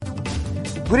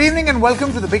Good evening and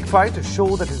welcome to The Big Fight, a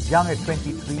show that is young at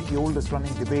 23, the oldest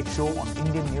running debate show on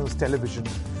Indian news television.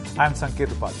 I'm Sanket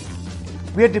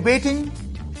Upadhyay. We are debating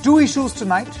two issues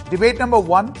tonight. Debate number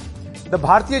one, the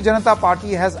Bharatiya Janata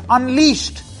Party has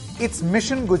unleashed its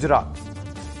mission Gujarat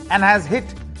and has hit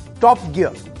top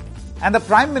gear. And the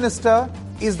Prime Minister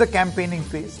is the campaigning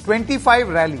phase. 25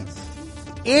 rallies.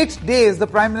 8 days the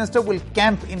Prime Minister will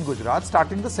camp in Gujarat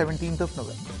starting the 17th of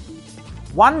November.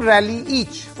 One rally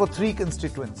each for 3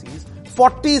 constituencies,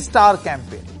 40-star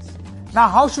campaigns. Now,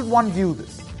 how should one view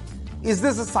this? Is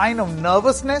this a sign of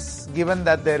nervousness, given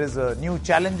that there is a new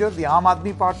challenger, the Aam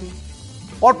Aadmi Party?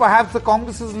 Or perhaps the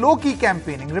Congress is low-key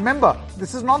campaigning? Remember,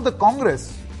 this is not the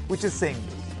Congress which is saying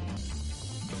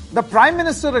this. The Prime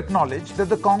Minister acknowledged that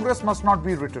the Congress must not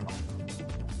be written off.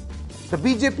 The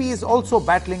BJP is also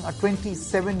battling a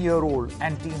 27-year-old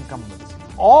anti-incumbency.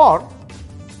 Or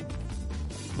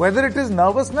whether it is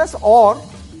nervousness or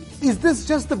is this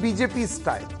just the BJP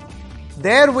style?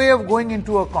 Their way of going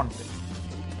into a contest.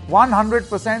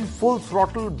 100% full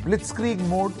throttle blitzkrieg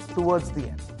mode towards the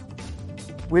end.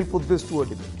 We'll put this to a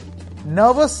debate.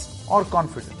 Nervous or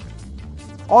confident?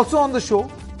 Also on the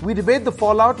show, we debate the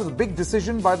fallout of the big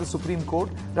decision by the Supreme Court.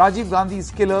 Rajiv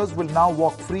Gandhi's killers will now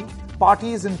walk free.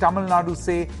 Parties in Tamil Nadu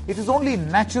say it is only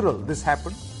natural this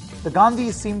happened. The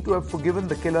Gandhis seem to have forgiven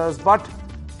the killers, but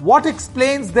what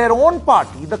explains their own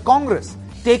party, the Congress,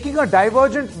 taking a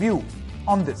divergent view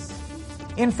on this?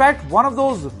 In fact, one of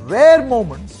those rare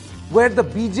moments where the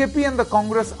BJP and the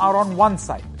Congress are on one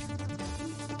side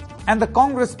and the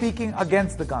Congress speaking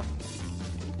against the Gandhis.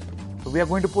 So we are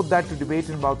going to put that to debate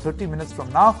in about 30 minutes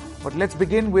from now. But let's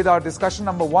begin with our discussion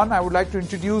number one. I would like to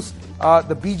introduce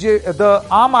the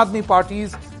Aam Aadmi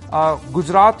Party's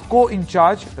Gujarat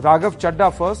co-in-charge, Raghav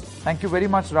Chadha first. Thank you very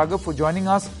much, Raghav, for joining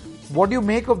us. What do you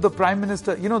make of the Prime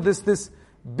Minister? You know, this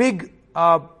big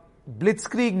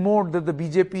blitzkrieg mode that the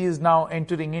BJP is now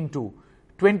entering into.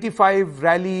 25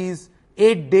 rallies,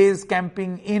 8 days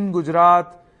camping in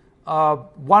Gujarat,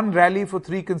 one rally for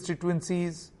 3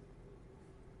 constituencies.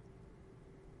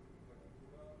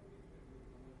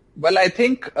 Well, I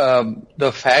think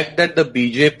the fact that the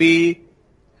BJP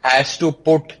has to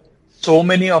put so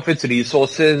many of its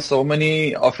resources, so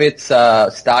many of its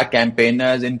star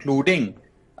campaigners, including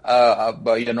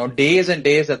days and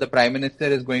days that the Prime Minister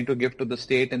is going to give to the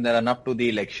state in the run-up to the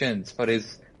elections for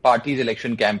his party's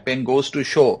election campaign goes to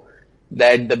show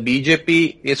that the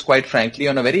BJP is quite frankly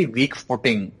on a very weak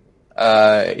footing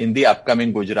in the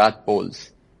upcoming Gujarat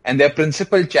polls. And their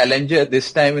principal challenger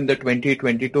this time in the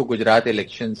 2022 Gujarat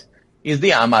elections is the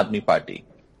Aam Aadmi Party.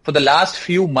 For the last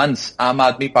few months, Aam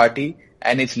Aadmi Party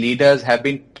and its leaders have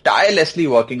been tirelessly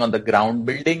working on the ground,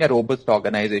 building a robust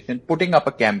organization, putting up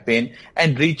a campaign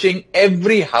and reaching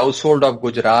every household of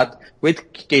Gujarat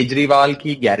with Kejriwal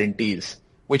ki guarantees,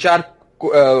 which are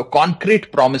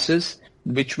concrete promises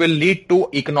which will lead to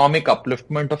economic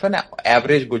upliftment of an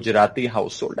average Gujarati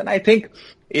household. And I think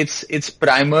it's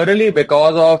primarily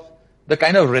because of the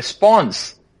kind of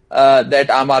response that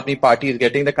Aam Aadmi Party is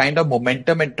getting, the kind of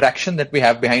momentum and traction that we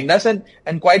have behind us,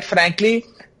 and quite frankly,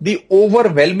 the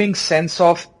overwhelming sense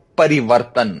of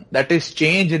parivartan, that is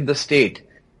change in the state,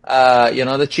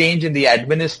 the change in the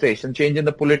administration, change in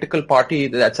the political party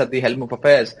that's at the helm of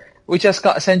affairs, which has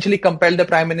essentially compelled the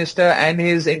Prime Minister and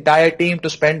his entire team to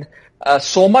spend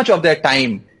so much of their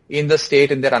time in the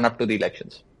state in the run-up to the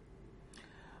elections.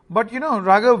 But,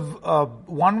 Raghav,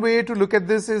 one way to look at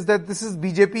this is that this is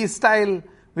BJP style.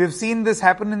 We have seen this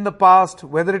happen in the past,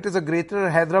 whether it is a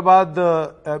Greater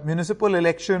Hyderabad municipal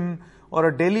election or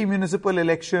a Delhi municipal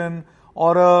election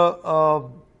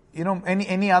or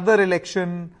any other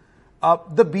election.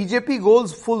 The BJP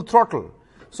goes full throttle.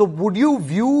 So would you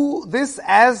view this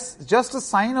as just a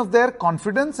sign of their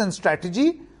confidence and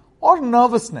strategy or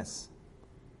nervousness?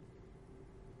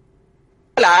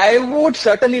 Well, I would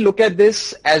certainly look at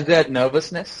this as their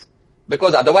nervousness,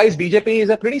 because otherwise BJP is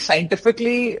a pretty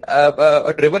scientifically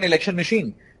driven election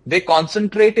machine. They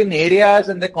concentrate in areas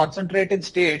and they concentrate in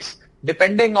states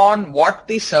depending on what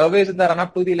the surveys in the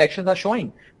run-up to the elections are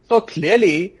showing. So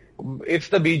clearly, if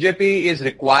the BJP is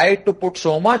required to put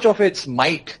so much of its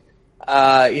might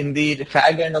in the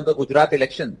fag end of the Gujarat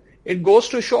election, it goes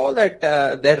to show that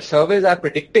their surveys are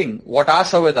predicting what our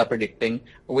surveys are predicting,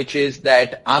 which is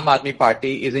that Aam Aadmi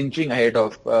Party is inching ahead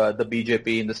of the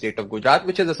BJP in the state of Gujarat,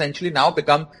 which has essentially now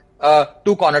become a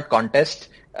two-cornered contest,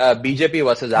 BJP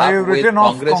versus Aam, with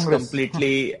Congress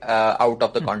completely out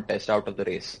of the contest, out of the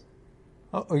race.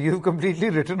 You've completely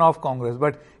written off Congress.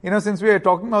 But, since we are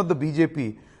talking about the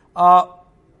BJP,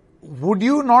 would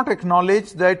you not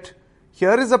acknowledge that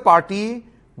here is a party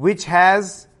which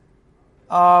has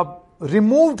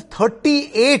removed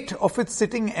 38 of its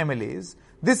sitting MLAs.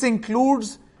 This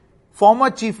includes former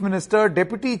Chief Minister,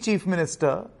 Deputy Chief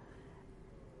Minister,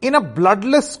 in a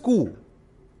bloodless coup.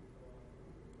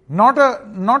 Not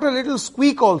a little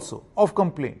squeak also of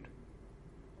complaint.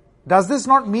 Does this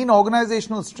not mean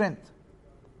organizational strength?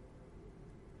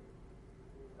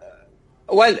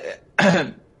 Well,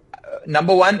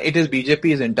 number one, it is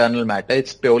BJP's internal matter.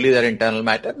 It's purely their internal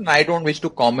matter. And I don't wish to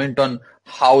comment on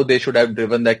how they should have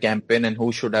driven their campaign and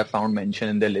who should have found mention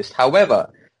in their list.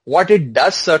 However, what it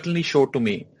does certainly show to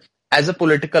me, as a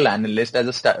political analyst,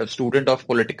 as a student of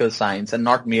political science, and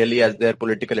not merely as their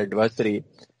political adversary,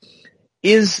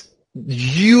 is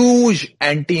huge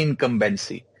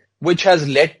anti-incumbency, which has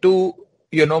led to,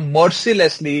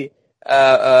 mercilessly,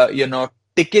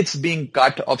 tickets being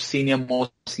cut of senior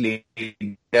most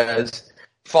leaders,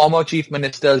 former chief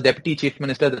ministers, deputy chief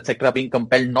ministers, etc., being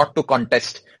compelled not to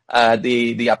contest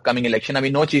the upcoming election. I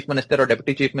mean, no chief minister or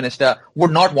deputy chief minister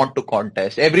would not want to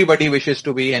contest. Everybody wishes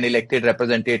to be an elected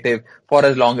representative for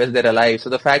as long as they're alive. So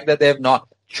the fact that they have not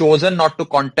chosen not to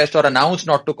contest or announced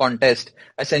not to contest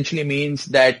essentially means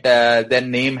that their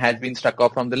name has been struck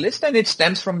off from the list, and it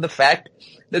stems from the fact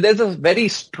that there's a very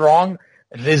strong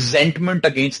resentment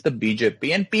against the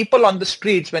BJP, and people on the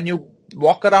streets, when you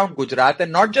walk around Gujarat,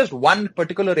 and not just one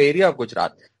particular area of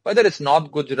Gujarat, whether it's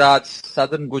North Gujarat,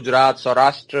 Southern Gujarat,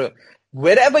 Saurashtra,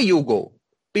 wherever you go,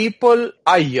 people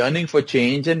are yearning for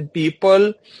change, and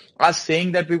people are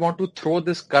saying that we want to throw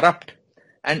this corrupt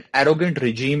and arrogant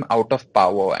regime out of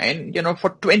power. And, for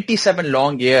 27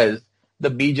 long years, the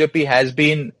BJP has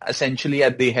been essentially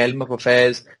at the helm of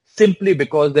affairs simply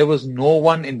because there was no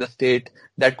one in the state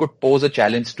that could pose a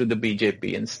challenge to the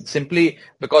BJP. And simply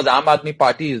because Aam Aadmi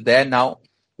Party is there now,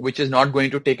 which is not going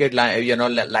to take it,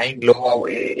 lying low,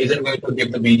 isn't going to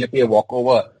give the BJP a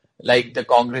walkover like the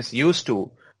Congress used to.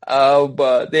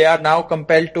 But they are now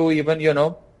compelled to even,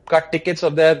 cut tickets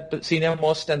of their senior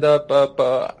most and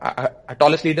the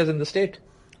tallest leaders in the state.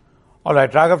 All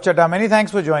right, Raghav Chadha, many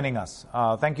thanks for joining us.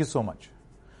 Thank you so much.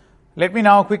 Let me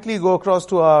now quickly go across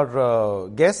to our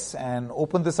guests and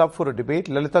open this up for a debate.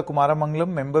 Lalita Kumaramangalam,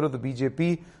 member of the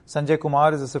BJP. Sanjay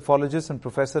Kumar is a psephologist and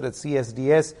professor at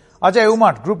CSDS. Ajay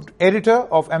Umat, group editor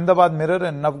of Ahmedabad Mirror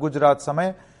and Nav Gujarat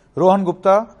Samay. Rohan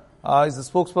Gupta is the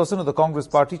spokesperson of the Congress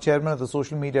Party, chairman of the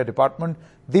social media department.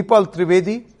 Deepal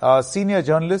Trivedi, senior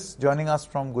journalist, joining us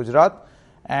from Gujarat.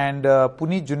 And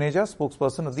Puneet Juneja,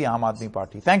 spokesperson of the Aam Aadmi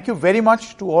Party. Thank you very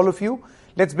much to all of you.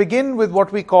 Let's begin with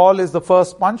what we call is the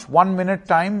first punch. 1 minute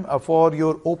time for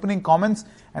your opening comments.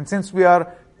 And since we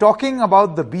are talking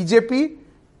about the BJP,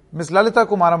 Ms. Lalita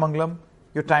Kumaramangalam,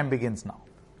 your time begins now.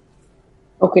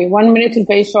 Okay, 1 minute is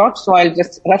very short, so I'll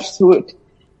just rush through it.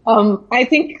 I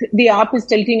think the AAP is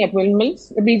tilting at windmills.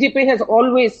 The BJP has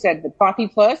always said that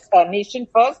party first, nation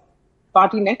first,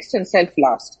 party next, and self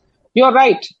last. You're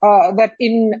right that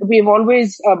we've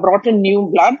always brought in new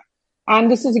blood,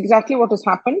 and this is exactly what has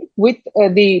happened with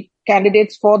the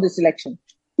candidates for this election.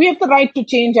 We have the right to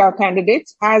change our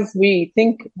candidates as we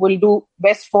think will do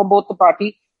best for both the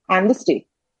party and the state.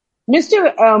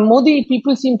 Mr. Modi,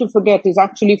 people seem to forget, is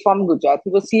actually from Gujarat. He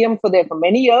was CM for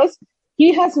many years.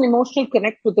 He has an emotional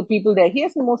connect with the people there. He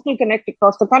has an emotional connect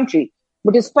across the country,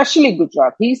 but especially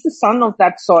Gujarat. He's the son of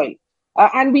that soil.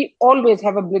 And we always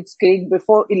have a blitzkrieg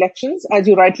before elections, as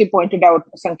you rightly pointed out,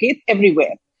 Sanket,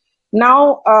 everywhere.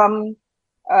 Now,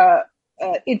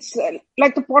 it's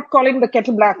like the pot calling the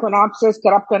kettle black when AAP says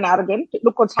corrupt and arrogant.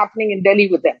 Look what's happening in Delhi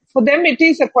with them. For them, it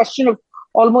is a question of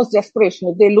almost desperation.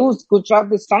 If they lose Gujarat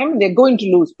this time, they're going to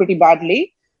lose pretty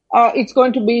badly. It's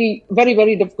going to be very,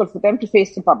 very difficult for them to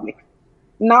face the public.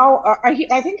 Now, I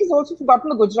think he's also forgotten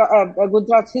the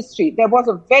Gujarat's history. There was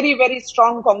a very, very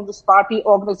strong Congress party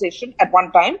organization at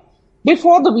one time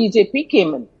before the BJP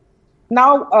came in.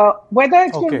 Now, whether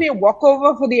it's going to be a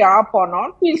walkover for the AAP or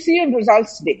not, we'll see in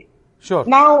results today. Sure.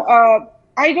 Now,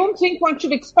 I don't think one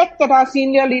should expect that our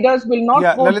senior leaders will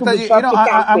not go Lalita to Gujarat to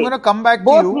campaign. I'm going to come back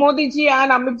Both to you. Both Modi ji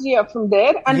and Amit ji are from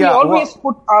there, and we always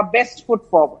put our best foot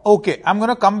forward. Okay, I'm going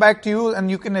to come back to you, and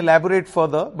you can elaborate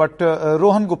further. But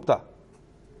Rohan Gupta,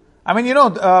 I mean,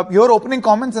 your opening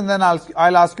comments, and then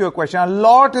I'll ask you a question. A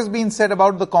lot has been said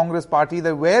about the Congress Party.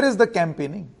 Where is the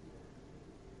campaigning?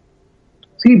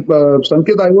 See,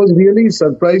 Sanket, I was really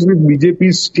surprised with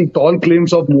BJP's tall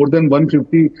claims of more than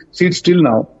 150 seats till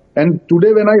now. And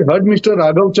today when I heard Mr.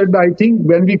 Raghav Chadha, I think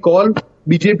when we call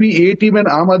BJP A team and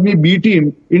Aam Aadmi B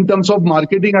team in terms of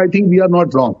marketing, I think we are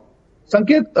not wrong.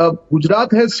 Sanket,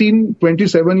 Gujarat has seen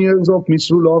 27 years of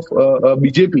misrule of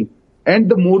BJP. And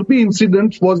the Morbi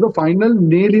incident was the final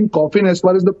nail in coffin as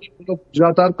far as the people of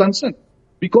Gujarat are concerned.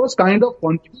 Because kind of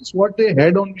confidence what they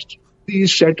had on Mr. Modi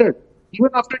is shattered. even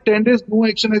after 10 days, no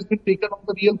action has been taken on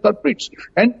the real culprits.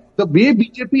 And the way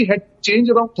BJP had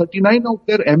changed around 39 of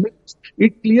their MLAs,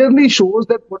 it clearly shows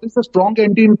that what is the strong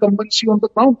anti-incumbency on the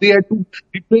ground. They had to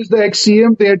replace the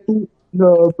ex-CM, they had to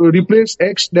replace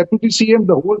ex-deputy CM,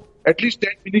 the whole, at least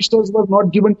 10 ministers were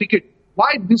not given ticket.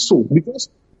 Why this so? Because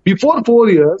before 4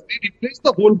 years, they replaced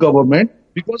the whole government.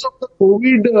 Because of the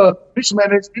COVID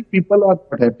mismanagement, people are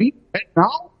not happy. And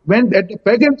now, when at the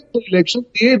back end of the election,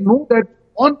 they know that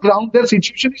on ground their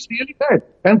situation is really bad.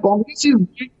 And Congress is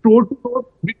going door to door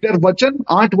with their vachan,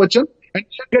 aant vachan, and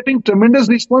they are getting tremendous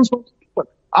response from the people.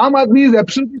 Aam Aadmi is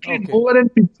absolutely nowhere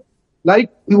and picture.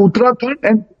 Like Uttarakhand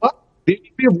and Goa, they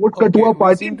will be a vote katua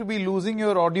party. We seem to be losing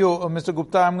your audio, Mr.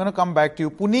 Gupta. I'm going to come back to you.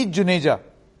 Puneet Juneja.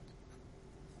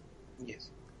 Yes.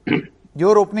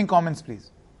 Your opening comments, please.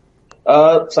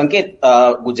 Sanket,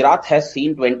 Gujarat has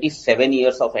seen 27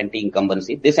 years of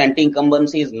anti-incumbency. This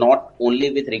anti-incumbency is not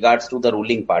only with regards to the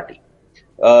ruling party.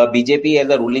 BJP as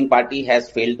a ruling party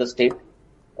has failed the state.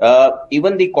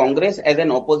 Even the Congress as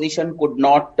an opposition could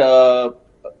not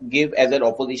give as an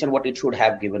opposition what it should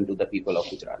have given to the people of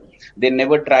Gujarat. They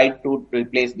never tried to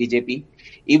replace BJP.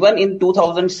 Even in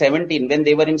 2017, when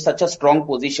they were in such a strong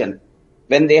position,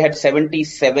 when they had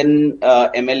 77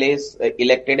 MLAs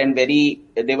elected and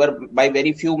they were by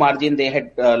very few margin, they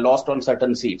had lost on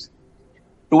certain seats.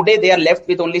 Today, they are left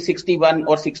with only 61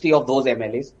 or 60 of those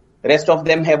MLAs. Rest of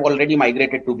them have already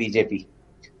migrated to BJP.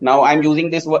 Now, I'm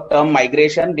using this term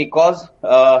migration because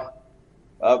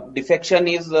defection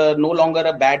is no longer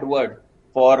a bad word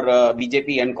for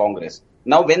BJP and Congress.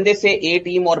 Now, when they say A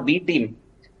team or B team,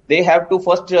 they have to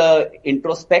first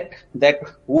introspect that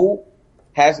who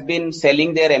has been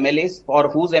selling their MLAs or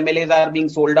whose MLAs are being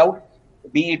sold out,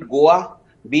 be it Goa,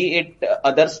 be it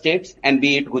other states, and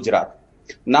be it Gujarat.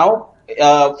 Now,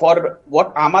 for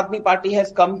what Aam Aadmi Party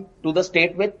has come to the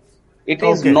state with, it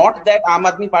is not that Aam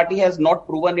Aadmi Party has not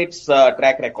proven its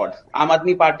track record. Aam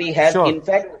Aadmi Party has, in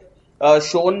fact,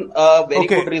 shown a very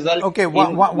good result. Okay,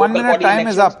 one minute time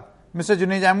is up. Mr.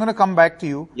 Juneja, I'm going to come back to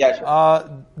you. Yeah,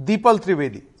 sure. Deepal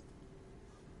Trivedi.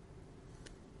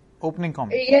 Opening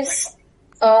comment. Yes.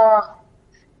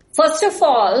 First of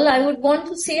all, I would want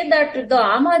to say that the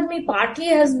Aam Aadmi Party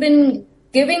has been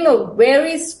giving a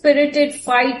very spirited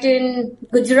fight in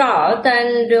Gujarat,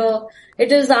 and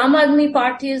it is Aam Aadmi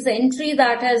Party's entry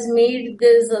that has made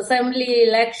these assembly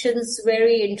elections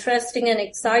very interesting and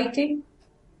exciting.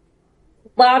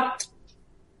 But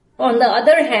on the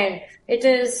other hand, it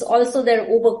is also their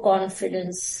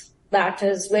overconfidence that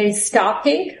is very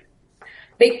startling,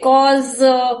 because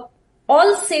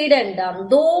all said and done,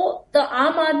 though the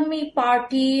Aam Aadmi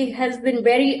Party has been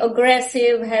very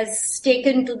aggressive, has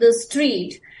taken to the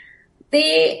street,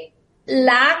 they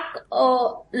lack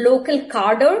a local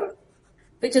cadre,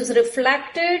 which is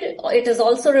reflected. It is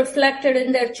also reflected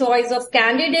in their choice of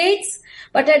candidates.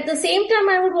 But at the same time,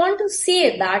 I would want to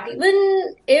say that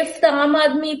even if the Aam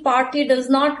Aadmi Party does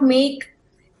not make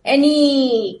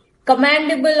any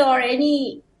commendable or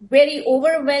any very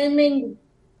overwhelming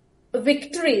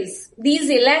victories, these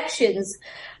elections,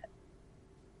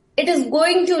 it is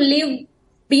going to leave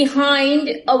behind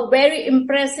a very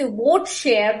impressive vote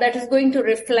share that is going to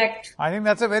reflect. I think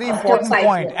that's a very important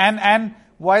point. And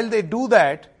while they do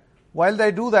that,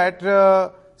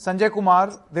 Sanjay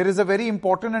Kumar, there is a very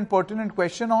important and pertinent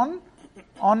question on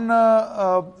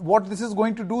what this is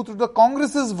going to do to the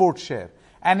Congress's vote share.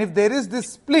 And if there is this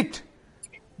split,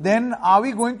 then are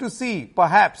we going to see,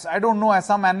 perhaps, I don't know, as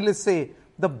some analysts say,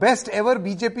 the best ever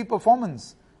BJP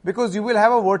performance? Because you will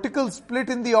have a vertical split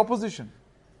in the opposition.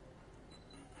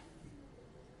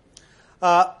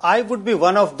 I would be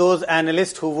one of those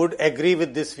analysts who would agree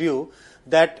with this view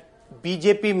that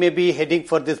BJP may be heading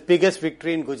for this biggest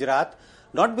victory in Gujarat,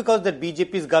 not because that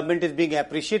BJP's government is being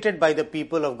appreciated by the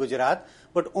people of Gujarat,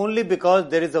 but only because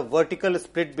there is a vertical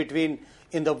split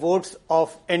in the votes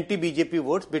of anti-BJP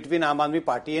votes between Aam Aadmi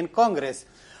Party and Congress.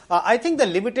 I think the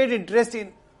limited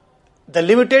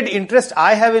interest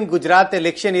I have in Gujarat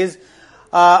election is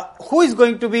who is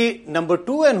going to be number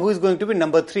 2 and who is going to be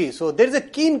number 3. So there is a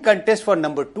keen contest for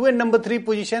number 2 and number 3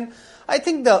 position. I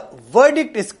think the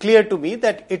verdict is clear to me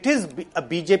that it is a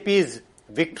BJP's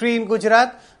victory in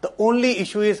Gujarat. The only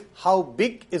issue is how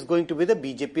big is going to be the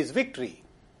BJP's victory.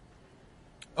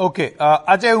 Okay,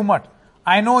 Ajay Umat,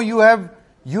 I know you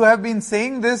have been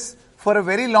saying this for a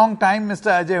very long time,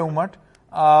 Mr. Ajay Umat,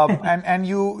 and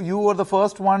you were the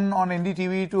first one on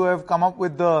NDTV to have come up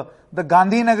with the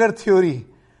Gandhinagar theory.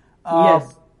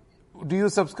 Yes. Do you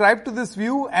subscribe to this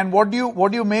view, and what do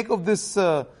you make of this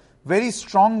very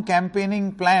strong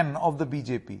campaigning plan of the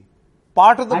BJP?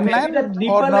 Part of the plan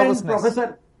or nervousness?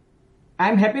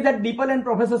 I'm happy that Deepal and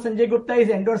Professor Sanjay Gupta is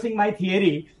endorsing my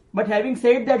theory. But having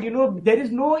said that, there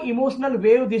is no emotional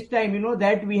wave this time,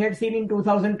 that we had seen in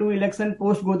 2002 election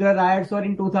post Godhra riots, or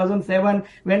in 2007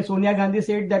 when Sonia Gandhi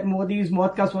said that Modi is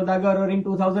Maut ka Saudagar, or in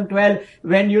 2012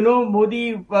 when,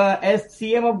 Modi as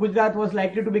CM of Gujarat was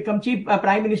likely to become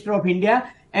Prime Minister of India.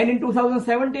 And in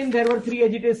 2017, there were 3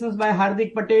 agitations by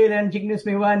Hardik Patel and Jignesh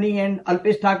Mehwani and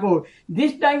Alpesh Thakur.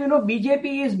 This time,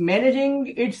 BJP is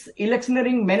managing its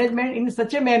electioneering management in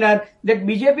such a manner that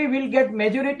BJP will get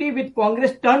majority with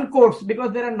Congress turncoats,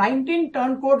 because there are 19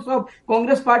 turncoats of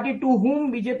Congress party to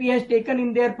whom BJP has taken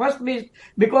in their first list,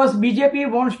 because BJP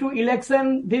wants to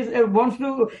wants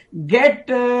to get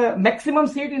maximum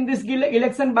seat in this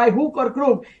election by hook or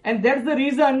crook. And that's the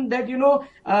reason that,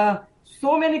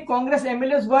 so many Congress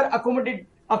MLAs were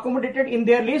accommodated in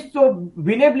their list. So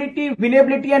winnability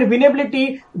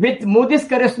with Modi's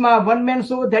charisma, one man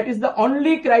show, that is the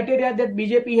only criteria that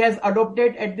BJP has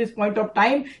adopted at this point of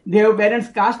time. They have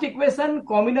balanced caste equation,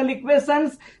 communal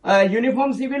equations,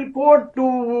 uniform civil code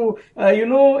to,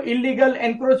 illegal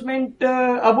encroachment,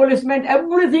 abolishment,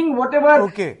 everything, whatever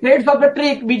threads of the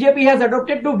trick BJP has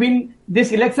adopted to win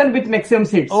this election with maximum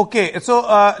seats. Okay, so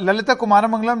Lalita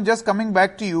Kumaramangalam, just coming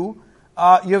back to you.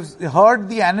 You've heard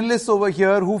the analysts over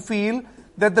here who feel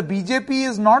that the BJP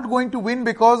is not going to win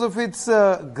because of its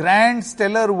grand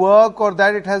stellar work, or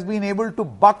that it has been able to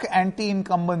buck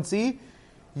anti-incumbency.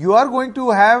 You are going to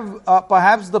have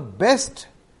perhaps the best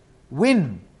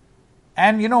win.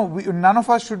 And none of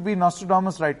us should be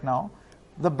Nostradamus right now.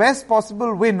 The best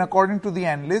possible win, according to the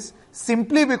analysts,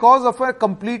 simply because of a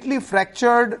completely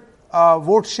fractured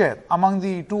vote share among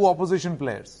the 2 opposition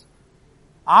players.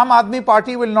 Aam Aadmi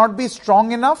Party will not be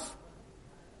strong enough,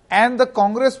 and the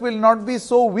Congress will not be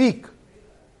so weak.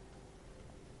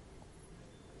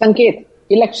 Sanket,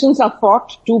 elections are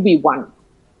fought to be won.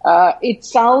 It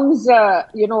sounds,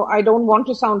 I don't want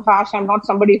to sound harsh. I'm not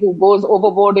somebody who goes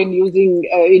overboard in using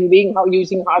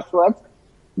harsh words.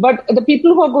 But the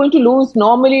people who are going to lose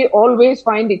normally always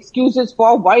find excuses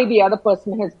for why the other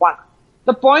person has won.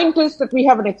 The point is that we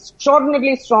have an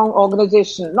extraordinarily strong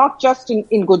organization, not just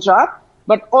in Gujarat,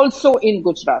 but also in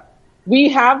Gujarat. We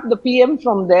have the PM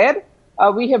from there.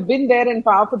 We have been there in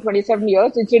power for 27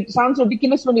 years. It sounds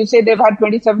ridiculous when you say they've had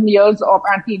 27 years of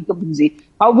anti-incumbency.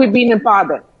 How have we been in power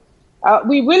then?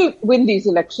 We will win these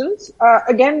elections.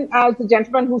 Again, as the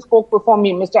gentleman who spoke before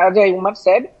me, Mr. Ajay Umar,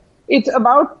 said, it's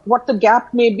about what the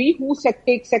gap may be. Who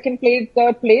takes second place,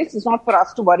 third place. It's not for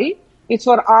us to worry. It's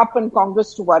for AAP and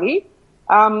Congress to worry.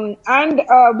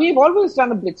 We've always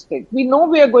done a blitzkrieg. We know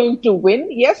we are going to win.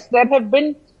 Yes, there have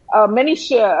been many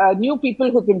new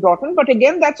people who've been brought in, but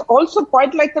again, that's also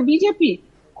quite like the BJP.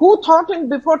 Who thought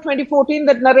before 2014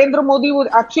 that Narendra Modi would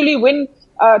actually win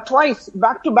twice,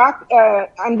 back to back,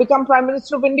 and become Prime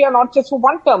Minister of India, not just for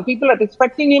one term? People are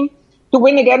expecting him to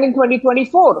win again in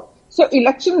 2024. So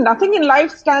nothing in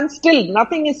life stands still.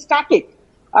 Nothing is static.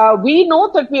 We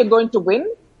know that we are going to win.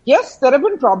 Yes, there have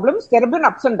been problems, there have been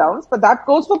ups and downs, but that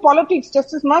goes for politics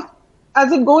just as much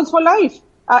as it goes for life,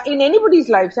 in anybody's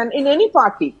lives and in any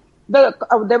party. There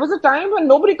was a time when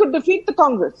nobody could defeat the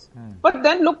Congress. But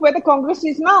then look where the Congress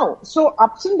is now. So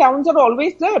ups and downs are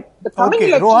always there. The coming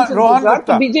elections in Gujarat,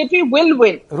 the BJP will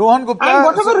win. Rohan Gupta, and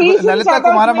whatever reasons Lalita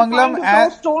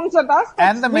Kumaramangalam stones at us,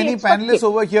 and the many panelists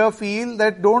over here feel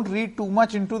that don't read too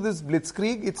much into this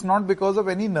blitzkrieg. It's not because of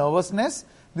any nervousness.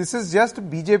 This is just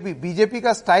BJP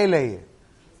ka style hai ye.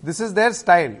 This is their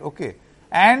style, okay.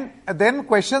 And then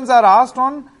questions are asked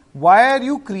on why are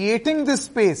you creating this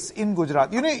space in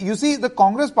Gujarat? You see, the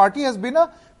Congress party has been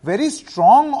a very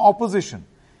strong opposition.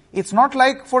 It's not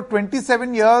like for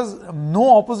 27 years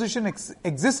no opposition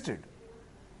existed.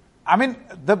 I mean,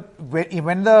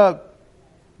 when the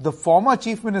former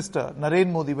chief minister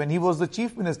Narendra Modi, when he was the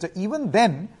chief minister, even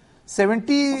then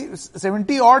 70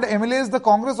 odd MLAs the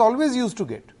Congress always used to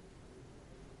get.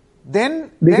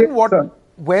 Then what? Sir.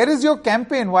 Where is your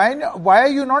campaign? Why are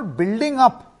you not building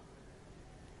up?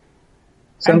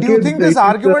 And do you think this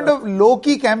argument of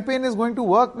low-key campaign is going to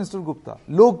work, Mr. Gupta?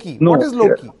 Low-key. No, what is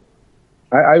low-key?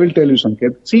 I will tell you,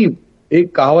 Sanket. See,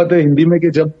 एक कहावत है हिंदी में कि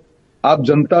जब आप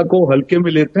जनता को हल्के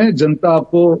में लेते हैं, जनता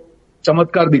आपको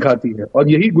चमत्कार दिखाती है. और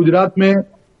यही गुजरात में,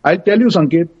 I'll tell you,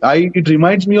 Sanket, it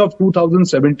reminds me of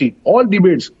 2017. All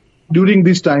debates during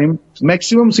this time,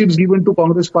 maximum seats given to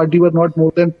Congress party were not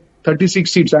more than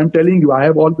 36 seats. I'm telling you, I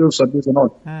have all those surveys and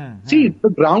all. See, the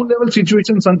ground level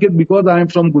situation, Sanket, because I am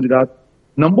from Gujarat,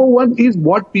 number one is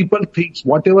what people think,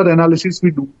 whatever analysis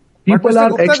we do. People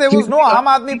but Mr. Gupta, there was no Aam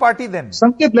Aadmi Party then.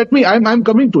 Sanket, I'm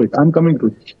coming to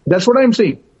it. That's what I'm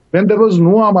saying. when there was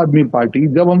no Aam Aadmi Party,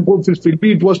 जब हमको फिर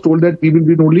भी it was told that we will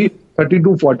be only 30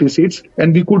 to 40 seats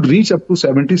and we could reach up to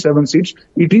 77 seats,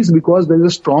 it is because there is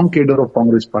a strong cadre of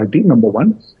Congress Party, number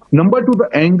one. Number two, the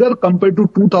anger compared to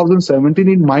 2017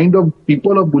 in mind of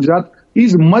people of Gujarat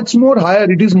is much more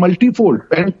higher. It is multifold.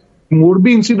 And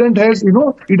Morbi incident has,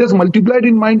 it has multiplied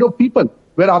in mind of people,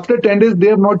 where after 10 days they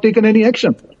have not taken any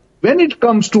action. When it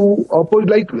comes to,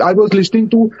 like I was listening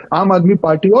to Aam Aadmi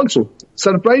Party also,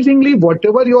 surprisingly,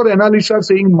 whatever your analysts are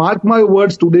saying, mark my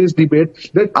words, today's debate,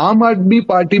 that Aam Aadmi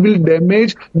Party will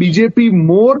damage BJP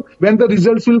more when the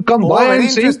results will come. Why I am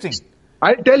saying?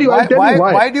 I'll tell you why.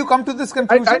 Why do you come to this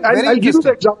conclusion? I'll give you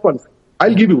the example.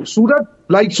 I'll give you.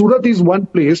 Surat is one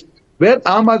place where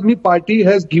Aam Aadmi Party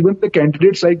has given the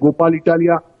candidates like Gopal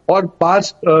Italia or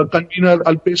past convener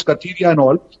Alpesh Kathiria and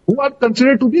all, who are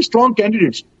considered to be strong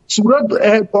candidates.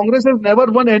 Surat, Congress has never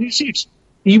won any seats.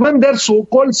 Even their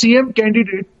so-called CM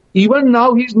candidate, even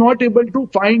now he is not able to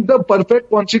find the perfect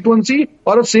constituency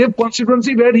or a safe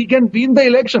constituency where he can win the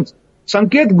elections.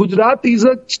 Sanket, Gujarat is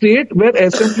a state where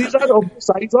assemblies are of the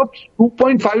size of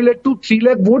 2.5 lakh to 3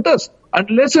 lakh voters.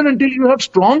 Unless and until you have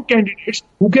strong candidates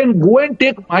who can go and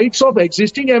take mites of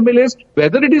existing MLAs,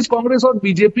 whether it is Congress or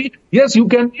BJP, yes, you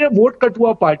can be a vote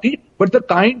katua party, but the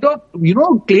kind of,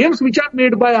 claims which are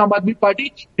made by Aam Aadmi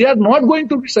Party, they are not going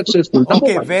to be successful.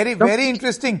 Okay, very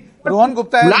interesting. Rohan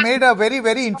Gupta has made a very,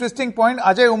 very interesting point.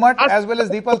 Ajay Umat as well as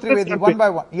Deepal Trivedi, one by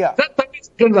one. Yeah.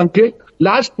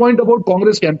 Last point about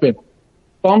Congress campaign.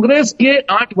 Congress ke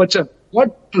 8 vachan.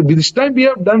 What this time we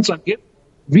have done, Sanket,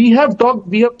 we have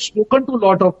spoken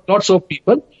to lots of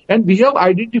people, and we have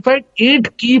identified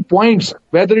 8 key points,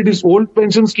 whether it is old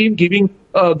pension scheme, giving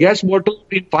gas bottle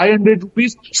in 500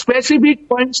 rupees, specific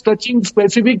points touching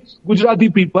specific Gujarati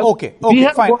people. Okay,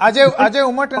 fine. Ajay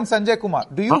Umat and Sanjay Kumar,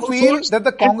 do you feel that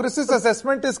the Congress's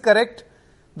assessment is correct?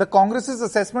 The Congress's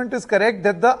assessment is correct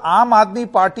that the Aam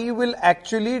Aadmi Party will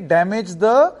actually damage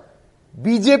the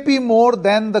BJP more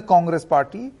than the Congress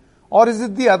Party, or is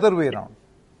it the other way around?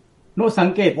 No,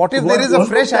 Sanket. What if there is a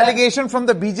fresh allegation from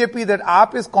the BJP that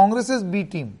AAP is Congress's B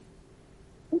team?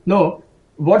 No.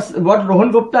 What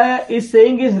Rohan Gupta is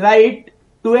saying is right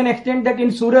to an extent that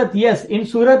in Surat, yes, in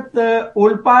Surat,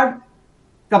 Olpad,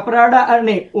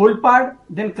 Olpad,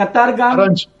 then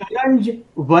Katargam, Karanj,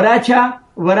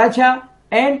 Varacha,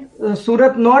 and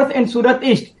Surat North and Surat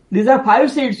East. These are 5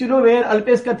 seats, where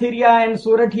Alpesh Kathiria and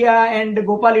Sorathia and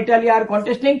Gopal Italia are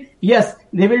contesting. Yes,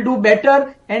 they will do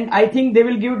better, and I think they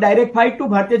will give direct fight to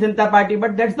Bharatiya Janata Party.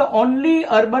 But that's the only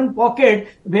urban pocket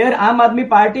where Aam Aadmi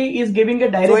Party is giving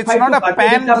a direct fight to Bharatiya Janata Party.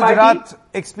 So it's not a pan-Gujarat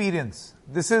experience.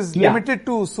 This is limited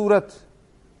to Surat.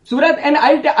 And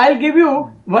I'll give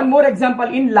you one more example.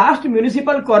 In last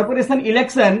municipal corporation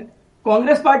election,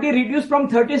 Congress Party reduced from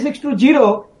 36 to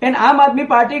 0 and Aam Aadmi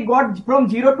Party got from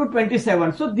 0 to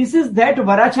 27. So this is that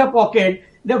Varacha pocket.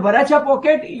 The Varacha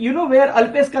pocket, where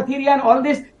Alpesh Kathiria and all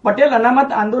this Patel Anamat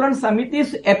Andolan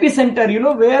Samiti's epicenter,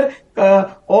 where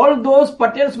all those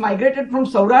Patels migrated from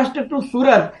Saurashtra to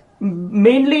Surat,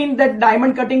 mainly in that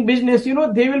diamond cutting business,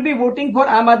 they will be voting for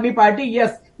Aam Aadmi Party.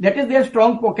 Yes, that is their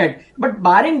strong pocket. But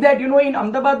barring that, in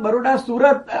Ahmedabad, Baroda,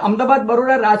 Surat, Ahmedabad,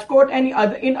 Baroda, Rajkot and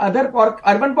in other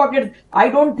urban pockets, I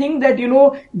don't think that,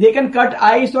 they can cut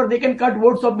eyes or they can cut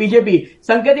votes of BJP.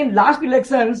 Sanket, in last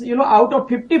elections, out of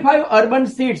 55 urban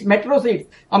seats, metro seats,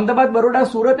 Ahmedabad, Baroda,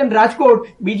 Surat and Rajkot,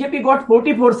 BJP got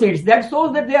 44 seats. That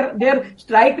shows that their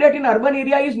strike rate in urban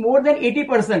area is more than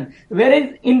 80%.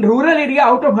 Whereas in rural area,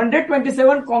 out of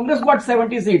 127, Congress got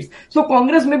 70 seats. So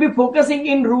Congress may be focusing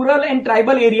in rural and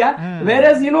tribal area.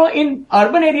 Whereas, in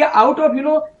urban area, out of,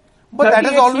 but that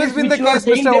has always been the case,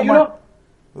 Mr. Umar.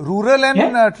 Rural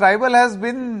and tribal has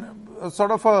been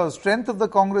sort of a strength of the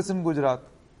Congress in Gujarat.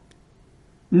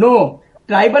 No.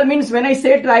 Tribal means, when I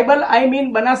say tribal, I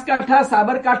mean Banaskantha,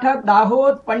 Sabarkantha,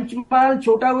 Dahod, Panchmal,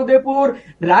 Chota Udaipur,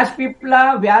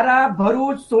 Rajpipla, Vyara,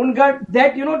 Bharuch, Songarh,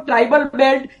 that, tribal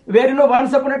belt where,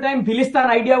 once upon a time, Philistan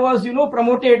idea was,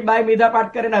 promoted by Medha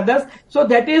Patkar and others. So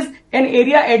that is an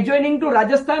area adjoining to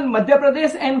Rajasthan, Madhya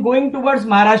Pradesh and going towards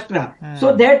Maharashtra.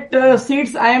 So that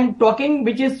seats I am talking,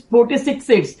 which is 46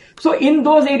 seats. So in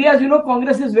those areas,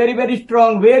 Congress is very, very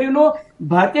strong, where,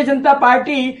 Bharatiya Janata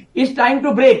Party is trying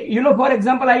to break. For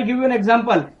example, I'll give you an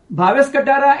example. Bhavesh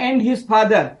Katara and his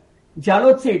father,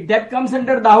 Jalot seat, that comes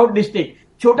under Dahod district.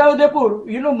 Chota Udaipur,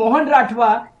 Mohan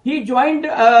Rathwa, he joined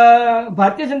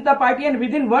Bharatiya Janata Party and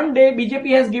within one day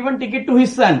BJP has given ticket to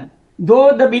his son.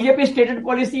 though the BJP stated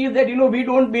policy is that, we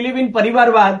don't believe in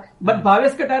Parivarwad, but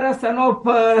Bhavesh Katara, son of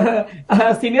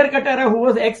senior Katara, who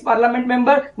was ex-parliament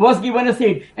member, was given a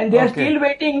seat. And they are still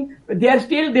waiting. They have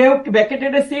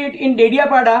vacated a seat in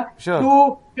Dediapada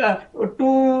to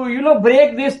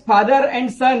break this father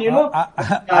and son,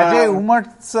 Ajay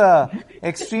Umat's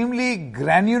extremely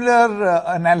granular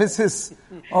analysis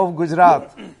of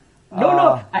Gujarat.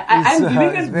 I'm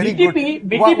giving a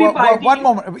BJP party. One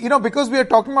moment. Because we are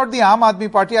talking about the Aam Aadmi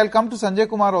Party, I'll come to Sanjay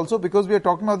Kumar also, because we are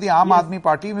talking about the Aam Aadmi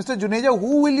Party. Mr. Juneja,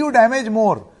 who will you damage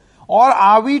more? Or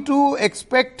are we to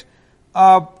expect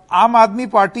Aam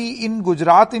Aadmi Party in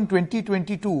Gujarat in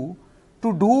 2022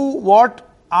 to do what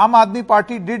Aam Aadmi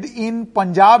Party did in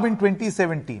Punjab in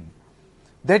 2017?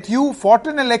 That you fought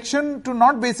an election to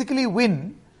not basically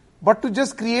win, but to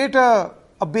just create a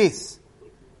base.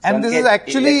 And this is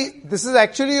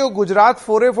actually a Gujarat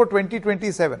foray for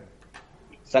 2027.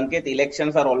 Sanket,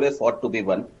 elections are always fought to be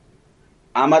won.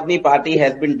 Aam Aadmi Party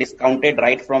has been discounted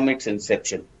right from its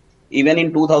inception. Even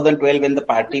in 2012, when the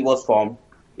party was formed,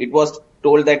 it was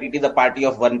told that it is a party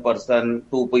of one person,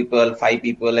 two people, five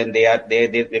people, and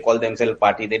they call themselves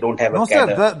party. They don't have a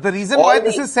cadre. No, sir. The reason why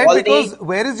this is said because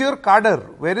where is your cadre?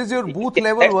 Where is your booth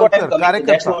level worker?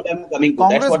 That's what I'm coming to.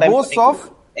 Congress boasts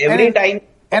of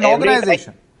an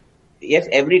organization. Yes,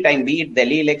 every time, be it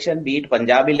Delhi election, be it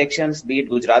Punjab elections, be it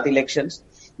Gujarat elections,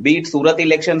 be it Surat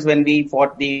elections when we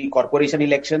fought the corporation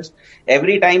elections,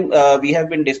 every time we have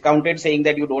been discounted saying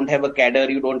that you don't have a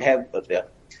cadre, you don't have...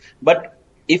 But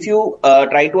if you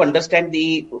try to understand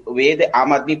the way the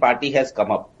Aam Aadmi Party has come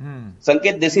up,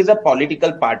 Sanket, this is a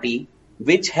political party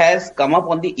which has come up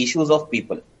on the issues of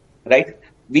people, right?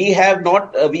 We have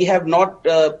not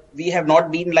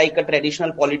been like a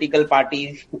traditional political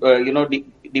party,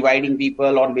 dividing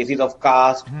people on basis of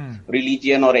caste,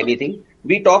 religion or anything.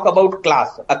 We talk about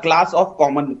class, a class of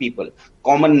common people,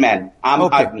 common man, Aam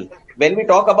Aadmi. When we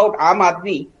talk about Aam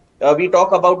Aadmi, we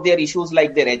talk about their issues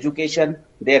like their education,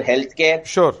 their healthcare,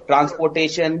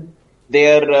 transportation,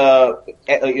 their,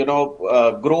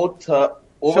 growth,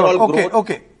 overall growth.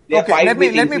 Okay. Let me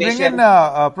bring in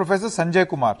Professor Sanjay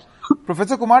Kumar.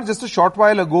 Professor Kumar, just a short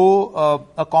while ago,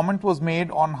 a comment was made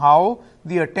on how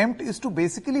the attempt is to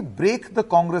basically break the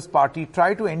Congress party,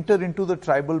 try to enter into the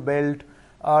tribal belt,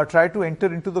 try to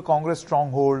enter into the Congress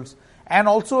strongholds, and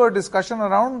also a discussion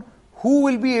around who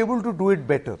will be able to do it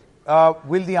better.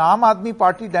 Will the Aam Aadmi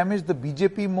Party damage the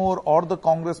BJP more or the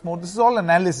Congress more? This is all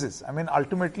analysis. I mean,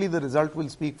 ultimately the result will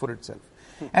speak for itself.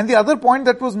 And the other point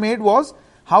that was made was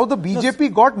how the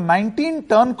BJP got 19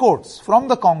 turncoats from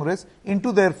the Congress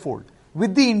into their fold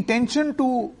with the intention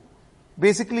to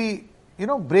basically,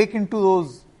 break into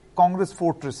those Congress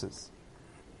fortresses.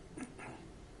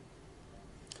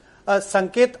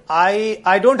 Sanket,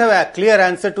 I don't have a clear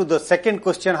answer to the second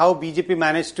question, how BJP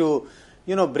managed to,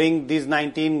 bring these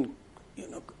 19,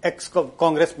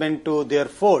 ex-congressmen to their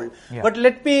fold. Yeah. But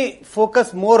let me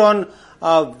focus more on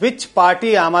which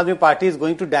party, Aam Aadmi Party, is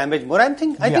going to damage more. I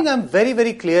think I'm very,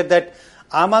 very clear that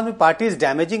Aam Aadmi Party is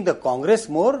damaging the Congress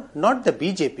more, not the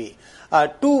BJP.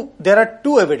 There are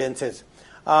two evidences.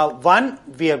 One,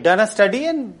 we have done a study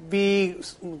and we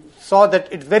saw that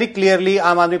it's very clearly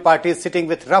Aam Aadmi Party is sitting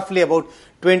with roughly about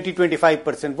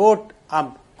 20-25% vote.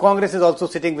 Congress is also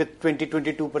sitting with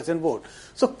 20-22% vote.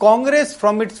 So Congress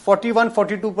from its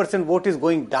 41-42% vote is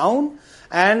going down,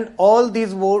 and all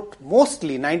these votes,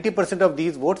 mostly 90% of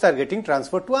these votes are getting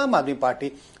transferred to Aam Aadmi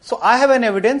Party. So I have an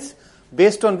evidence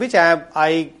based on which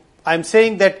I'm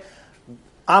saying that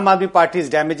Aam Aadmi Party is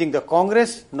damaging the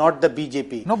Congress, not the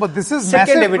BJP. No, but this is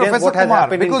second massive, evidence. Professor What has Kumar,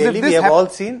 happened in Delhi, we have all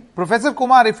seen. Professor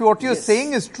Kumar, if what you're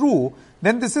saying is true,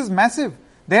 then this is massive.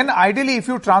 Then ideally, if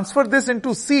you transfer this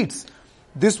into seats,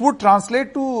 this would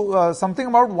translate to something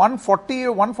about 140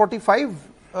 or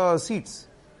 145 seats.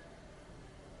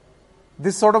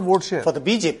 This sort of vote share. For the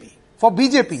BJP. For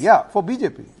BJP, yeah, for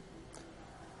BJP.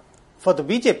 For the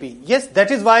BJP. Yes, that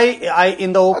is why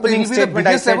in the opening statement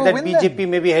I said that BJP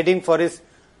may be heading for his...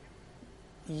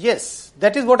 Yes,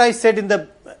 that is what I said in the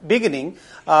beginning.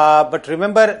 But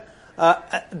remember,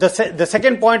 the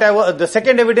second point, the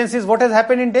second evidence is what has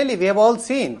happened in Delhi. We have all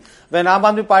seen when Aam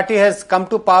Aadmi Party has come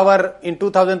to power in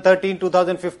 2013,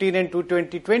 2015 and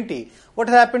 2020. What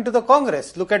has happened to the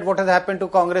Congress? Look at what has happened to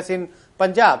Congress in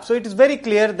Punjab. So it is very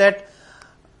clear that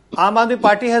Aam Aadmi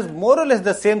Party has more or less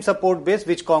the same support base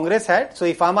which Congress had. So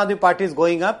if Aam Aadmi Party is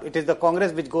going up, it is the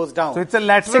Congress which goes down. So it's a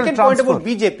lateral Second transfer point about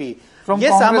BJP. from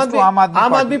Congress to Aam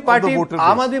Aadmi Party.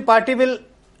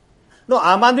 Aam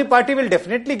Aadmi Party will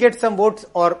definitely get some votes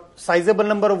or sizable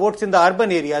number of votes in the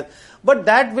urban areas. But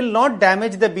that will not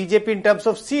damage the BJP in terms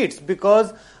of seats,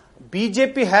 because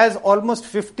BJP has almost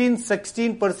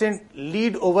 15-16%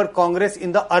 lead over Congress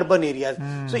in the urban areas.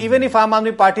 So even if Aam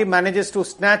Aadmi Party manages to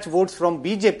snatch votes from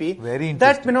BJP,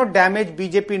 that may not damage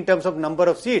BJP in terms of number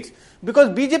of seats, because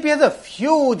BJP has a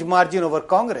huge margin over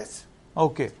Congress.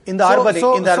 Okay. In the urban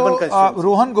constituencies.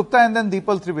 Rohan Gupta and then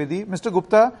Deepal Trivedi. Mr.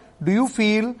 Gupta, do you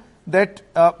feel that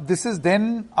this is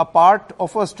then a part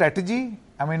of a strategy?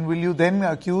 I mean, will you then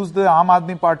accuse the Aam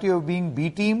Aadmi Party of being B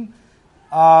team?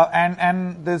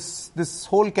 And this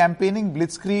whole campaigning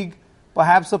blitzkrieg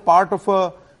perhaps a part of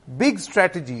a big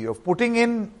strategy of going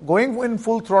in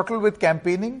full throttle with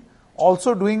campaigning,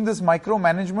 also doing this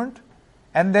micromanagement,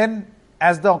 and then,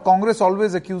 as the Congress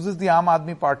always accuses the Aam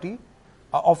Aadmi Party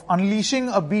of unleashing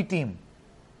a B team,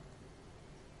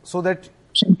 so that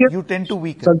you tend to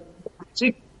weaken.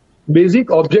 Basic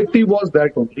objective was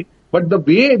that only, but the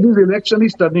way this election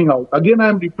is turning out, again I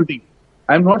am repeating,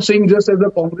 I am not saying just as a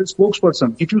Congress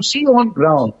spokesperson. If you see on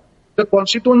ground, the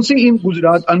constituency in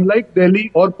Gujarat, unlike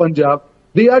Delhi or Punjab,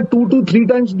 they are 2 to 3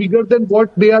 times bigger than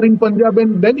what they are in Punjab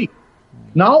and Delhi.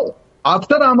 Now,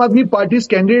 after Aam Aadmi Party's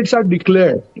candidates are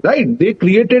declared, right, they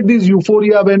created this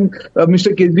euphoria when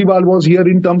Mr. Kejriwal was here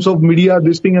in terms of media,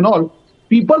 this thing and all.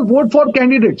 People vote for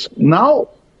candidates. Now,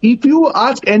 if you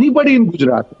ask anybody in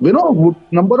Gujarat,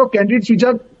 number of candidates which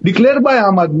are declared by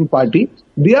Aam Aadmi Party,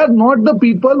 they are not the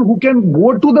people who can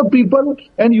go to the people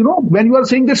and, when you are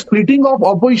saying the splitting of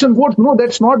opposition votes, no,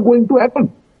 that's not going to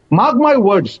happen. Mark my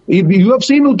words. If you have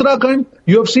seen Uttarakhand,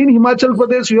 you have seen Himachal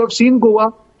Pradesh, you have seen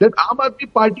Goa, that Aam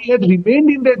Aadmi Party had remained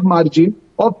in that margin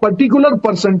of particular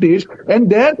percentage,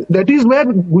 and that is where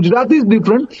Gujarat is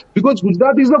different, because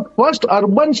Gujarat is the first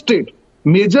urban state.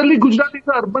 Majorly Gujarat is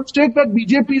the urban state where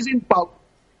BJP is in power.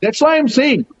 That's why I'm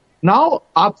saying, now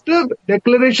after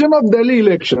declaration of Delhi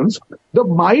elections, the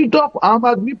might of Aam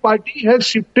Aadmi Party has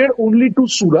shifted only to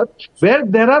Surat, where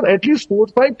there are at least 4 or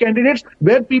 5 candidates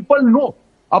where people know.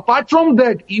 Apart from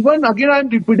that, even again I'm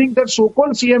repeating that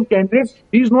so-called CM candidate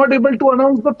is not able to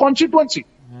announce the constituency.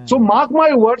 So mark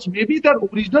my words, maybe the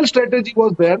original strategy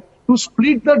was there to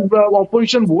split the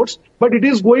opposition votes, but it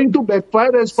is going to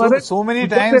backfire as far as... So many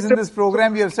times in this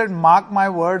program you have said, mark my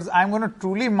words. I'm going to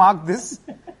truly mark this.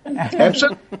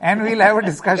 And we'll have a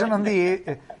discussion on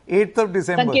the 8th of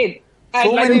December. Sanket,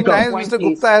 so many times Mr.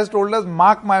 Gupta has told us,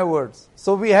 mark my words.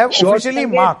 So we have officially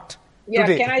marked. Yeah,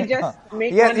 today. Can I just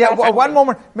make one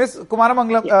moment. Miss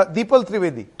Kumaramangalam, Deepal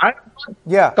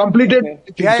Trivedi. Completed.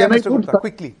 Mr. Gupta,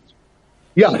 quickly.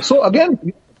 Yeah, so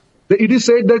again, it is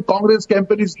said that Congress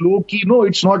campaign is low-key. No,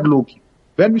 it's not low-key.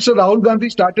 When Mr. Rahul Gandhi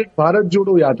started Bharat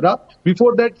Jodo Yatra,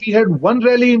 before that we had one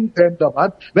rally in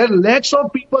Ahmedabad where lakhs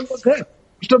of people were there.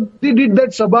 Mr. Modi did that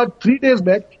Sabha 3 days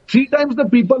back. 3 times the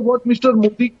people what Mr.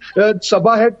 Modi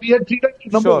Sabha had, we had 3 times.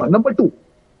 Number one. Number two,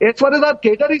 as far as our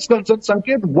cadre is concerned,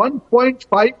 Sanket,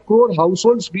 1.5 crore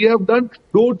households we have done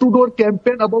door-to-door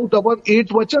campaign about our 8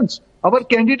 vachans. Our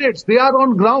candidates, they are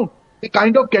on ground. The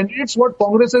kind of candidates what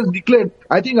Congress has declared,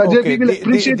 I think Ajay we will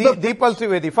appreciate Deepal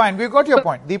Trivedi, fine, we got your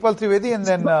point. Deepal Trivedi and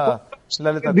then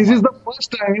Lalita. This is the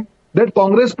first time that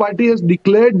Congress party has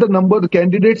declared the number of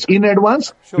candidates in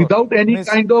advance without any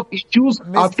kind of issues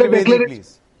after Trivedi, declaration.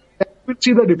 We'll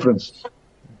see the difference.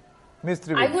 Ms.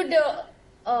 Trivedi. I would,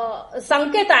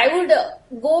 Sanket, I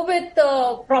would go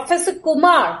with Professor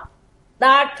Kumar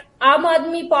that Aam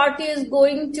Aadmi Party is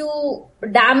going to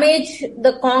damage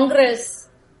the Congress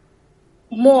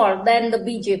more than the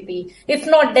BJP, if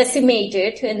not decimate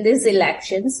it in these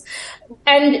elections.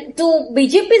 And to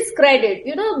BJP's credit,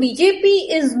 BJP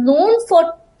is known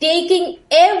for taking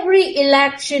every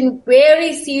election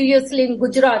very seriously in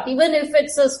Gujarat, even if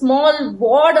it's a small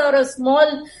ward or a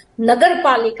small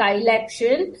Nagarpalika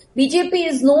election. BJP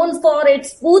is known for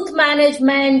its booth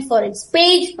management, for its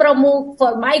page pramukh,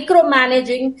 for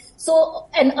micromanaging. So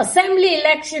an assembly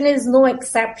election is no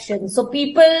exception. So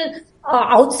people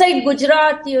outside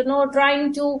Gujarat,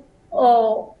 trying to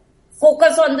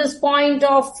focus on this point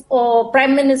of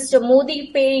Prime Minister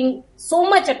Modi paying so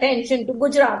much attention to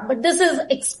Gujarat. But this is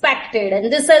expected,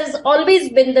 and this has always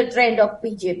been the trend of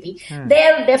BJP.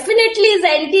 There definitely is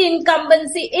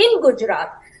anti-incumbency in Gujarat.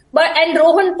 And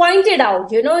Rohan pointed out,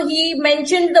 he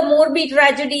mentioned the Morbi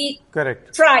tragedy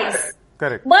thrice.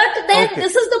 Correct. But then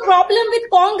this is the problem with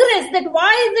Congress, that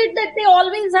why is it that they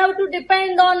always have to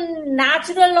depend on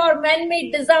natural or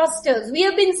man-made disasters? We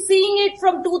have been seeing it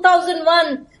from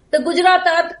 2001, the Gujarat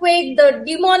earthquake, the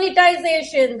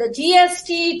demonetization, the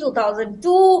GST,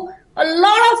 2002, a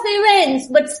lot of events,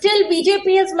 but still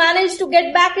BJP has managed to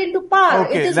get back into power.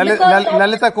 Okay, it is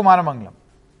Lalita Kumaramangalam.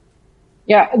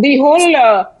 Yeah, the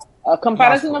whole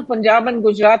comparison of Punjab and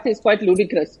Gujarat is quite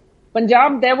ludicrous.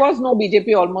 Punjab, there was no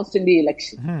BJP almost in the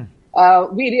election.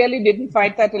 We really didn't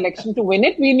fight that election to win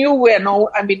it. We knew we're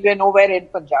nowhere in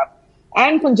Punjab.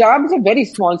 And Punjab is a very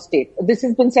small state. This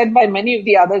has been said by many of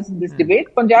the others in this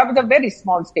debate. Punjab is a very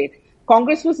small state.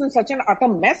 Congress was in such an utter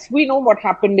mess. We know what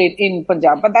happened in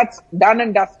Punjab, but that's done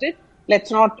and dusted.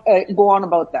 Let's not go on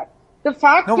about that. The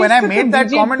fact is when I made that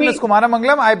comment, Ms.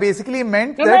 Kumaramangalam, I basically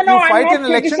meant that you fight an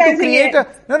election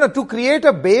to create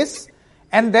a base,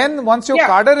 and then once your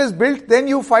cadre is built, then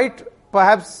you fight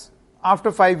perhaps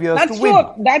after 5 years to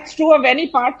win. That's true of any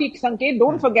party, Sanket.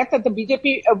 Don't forget that the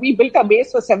BJP, we built a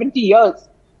base for 70 years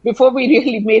before we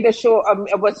really made a show,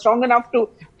 was strong enough to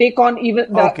take on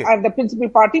even the principal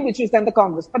party, which was then the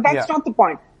Congress. But that's not the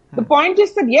point. The point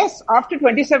is that, yes, after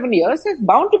 27 years, there's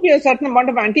bound to be a certain amount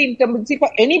of anti-incumbency for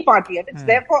any party. And it's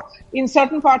therefore in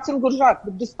certain parts in Gujarat.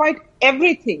 But despite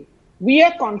everything, we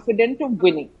are confident of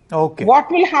winning. Okay.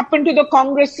 What will happen to the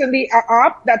Congress and the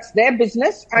AAP, that's their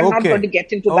business. I'm not going to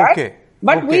get into that.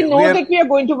 But we know that we are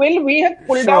going to win. We have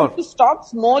pulled out the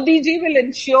stops. Modi ji will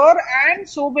ensure, and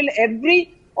so will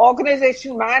every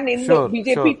organization man in the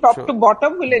BJP top to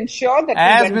bottom will ensure that.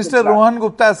 As Mr. Rohan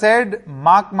Gupta said,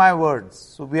 mark my words.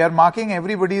 So we are marking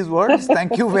everybody's words.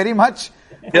 Thank you very much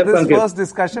for this first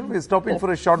discussion. We're stopping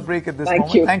for a short break at this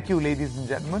moment. Thank you, ladies and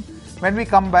gentlemen. When we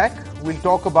come back, we'll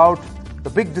talk about the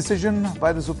big decision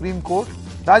by the Supreme Court.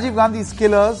 Rajiv Gandhi's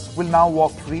killers will now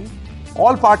walk free.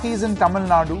 All parties in Tamil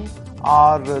Nadu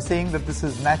are saying that this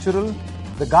is natural.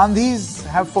 The Gandhis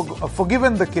have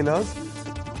forgiven the killers,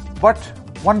 but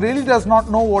one really does not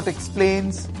know what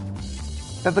explains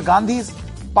that the Gandhis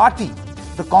party,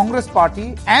 the Congress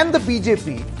party and the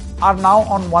BJP are now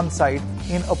on one side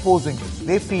in opposing this.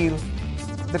 They feel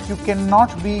that you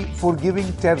cannot be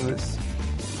forgiving terrorists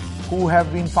who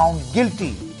have been found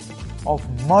guilty of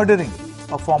murdering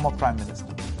a former Prime Minister.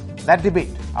 That debate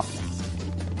up next.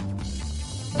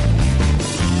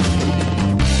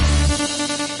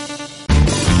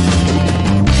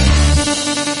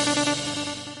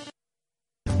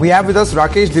 We have with us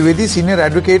Rakesh Dwivedi, Senior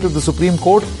Advocate of the Supreme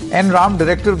Court, N. Ram,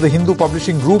 Director of the Hindu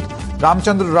Publishing Group.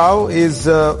 Ramchandra Rao is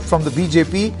from the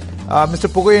BJP. Mr.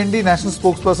 Pogoyendi, National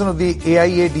Spokesperson of the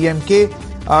AIA-DMK.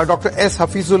 Dr. S.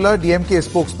 Hafizullah, DMK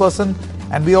Spokesperson.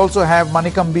 And we also have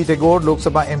Manikambi Tagore, Lok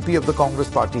Sabha MP of the Congress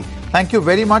Party. Thank you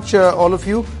very much, all of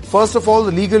you. First of all,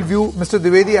 the legal view. Mr.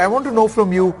 Dwivedi, I want to know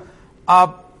from you,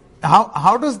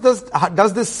 how does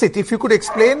this sit? If you could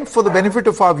explain for the benefit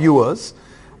of our viewers,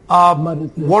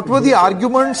 what were the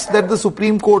arguments that the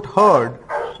Supreme Court heard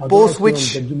post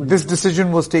which this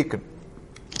decision was taken?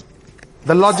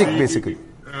 The logic, basically.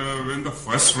 When the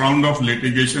first round of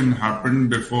litigation happened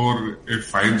before a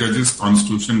 5-judges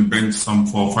constitution bench some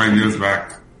 4 or 5 years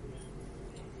back,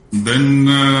 then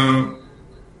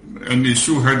an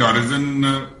issue had arisen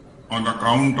on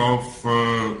account of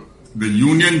the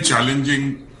union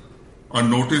challenging a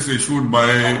notice issued by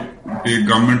the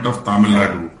government of Tamil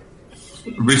Nadu,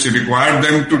 which required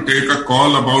them to take a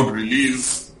call about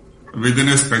release within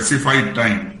a specified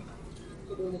time.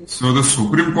 So the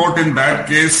Supreme Court in that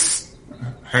case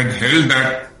had held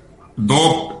that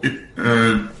though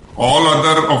all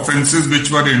other offences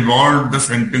which were involved, the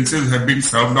sentences have been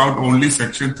served out, only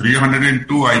section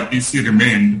 302 IPC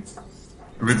remained,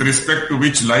 with respect to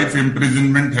which life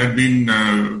imprisonment had been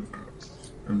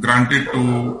granted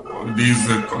to these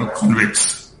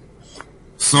convicts.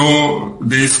 So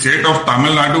the state of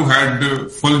Tamil Nadu had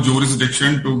full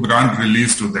jurisdiction to grant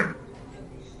release to them.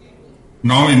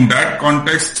 Now in that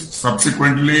context,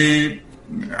 subsequently,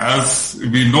 as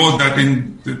we know that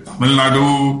in Tamil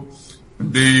Nadu,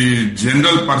 the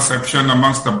general perception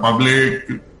amongst the public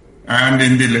and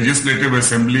in the Legislative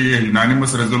Assembly, a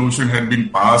unanimous resolution had been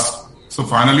passed. So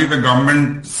finally the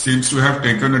government seems to have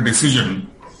taken a decision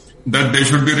that they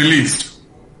should be released.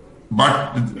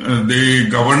 But the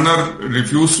governor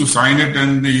refused to sign it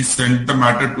and he sent the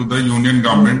matter to the union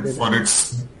government for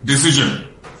its decision.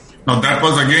 Now that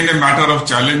was again a matter of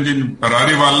challenge in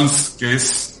Pararivalan's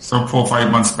case some 4 or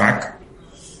 5 months back.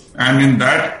 And in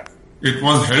that, it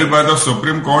was held by the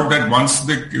Supreme Court that once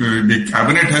the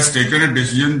cabinet has taken a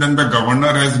decision, then the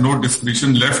governor has no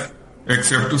discretion left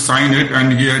except to sign it,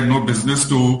 and he had no business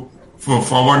to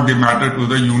forward the matter to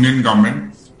the union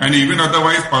government. And even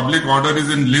otherwise, public order is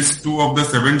in list 2 of the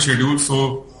 7th schedule.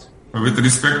 So with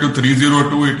respect to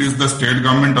 302, it is the state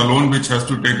government alone which has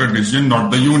to take a decision,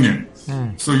 not the union.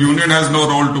 So union has no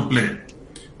role to play.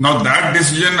 Now that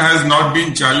decision has not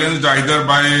been challenged either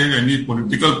by any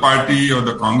political party or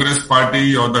the Congress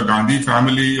party or the Gandhi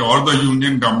family or the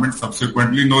union government.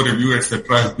 Subsequently, no review,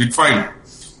 etc. has been filed.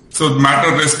 So the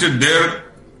matter rested there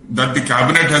that the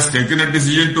cabinet has taken a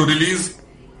decision to release.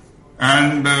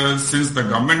 And since the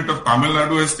government of Tamil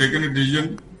Nadu has taken a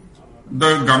decision,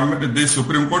 the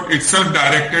Supreme Court itself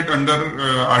directed under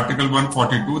Article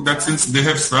 142 that since they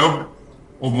have served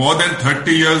more than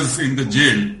 30 years in the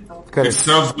jail, Correct. It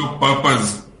serves no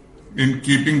purpose in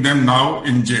keeping them now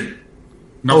in jail.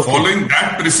 Now, following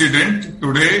that precedent,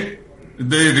 today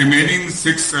the remaining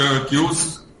 6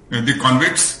 accused, the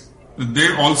convicts,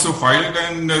 they also filed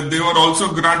and they were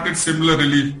also granted similar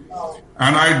relief.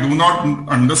 And I do not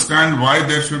understand why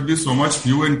there should be so much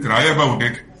hue and cry about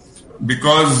it,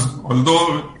 because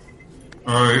although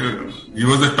he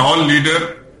was a tall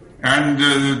leader and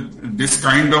this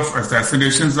kind of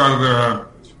assassinations are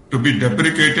to be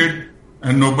deprecated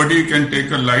and nobody can take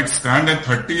a light stand, and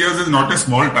 30 years is not a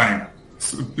small time,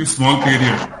 small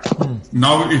period.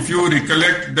 Now, if you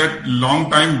recollect that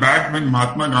long time back when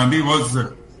Mahatma Gandhi was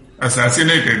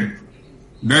assassinated,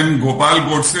 then Gopal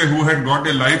Godse, who had got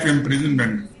a life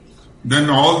imprisonment, then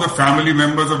all the family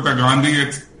members of the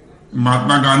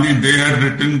Mahatma Gandhi, they had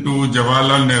written to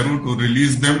Jawaharlal Nehru to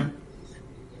release them.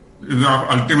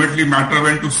 Ultimately, matter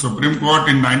went to Supreme Court.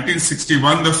 In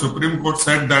 1961, the Supreme Court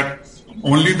said that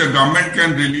only the government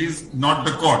can release, not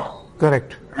the court.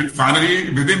 Correct. And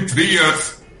finally, within 3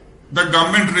 years, the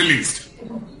government released.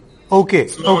 Okay,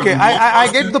 so okay. I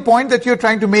get the point that you're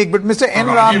trying to make, but Mr. N.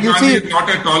 Ram, you see... is not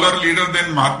a taller leader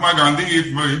than Mahatma Gandhi.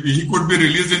 If he could be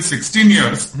released in 16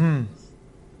 years,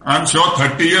 I'm sure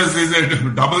 30 years is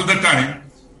double the time.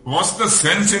 What's the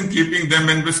sense in keeping them,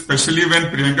 and especially when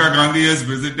Priyanka Gandhi has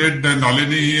visited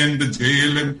Nalini and the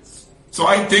jail? And so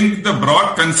I think the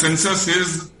broad consensus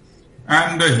is,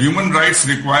 and human rights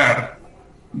require,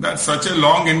 that such a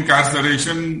long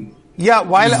incarceration... Yeah,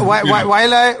 while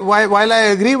I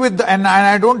agree with, and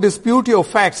I don't dispute your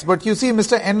facts, but you see,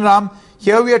 Mr. N. Ram,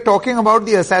 here we are talking about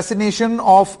the assassination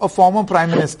of a former Prime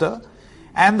Minister,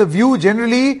 and the view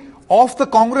generally of the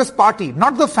Congress party,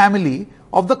 not the family,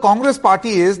 of the Congress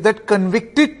party is that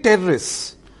convicted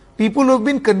terrorists, people who have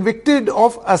been convicted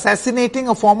of assassinating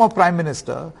a former Prime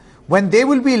Minister, when they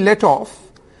will be let off,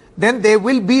 then there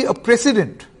will be a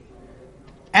precedent.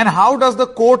 And how does the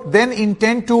court then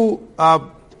intend to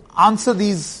answer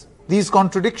these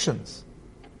contradictions?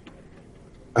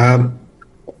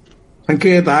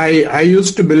 Sanket, I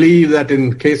used to believe that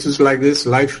in cases like this,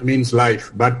 life means life.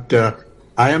 But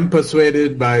I am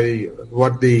persuaded by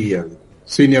what the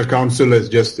senior counsel has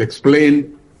just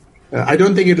explained. I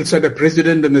don't think it will set a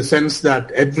precedent in the sense that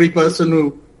every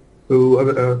person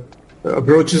who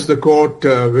approaches the court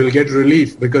will get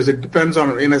relief, because it depends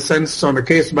on, in a sense, on a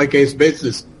case-by-case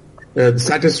basis, the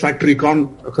satisfactory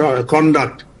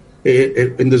conduct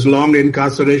in this long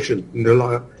incarceration,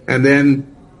 and then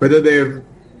whether they've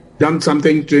done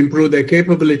something to improve their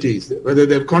capabilities, whether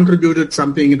they've contributed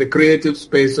something in the creative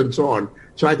space and so on.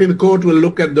 So I think the court will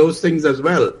look at those things as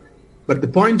well. But the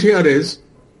point here is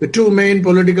the two main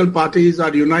political parties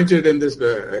are united in this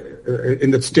in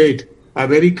the state, are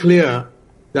very clear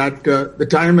that the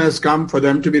time has come for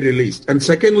them to be released. And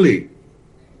secondly,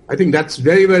 I think that's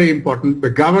very, very important. The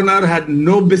governor had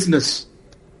no business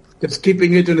just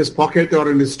keeping it in his pocket or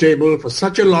in his table for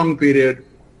such a long period.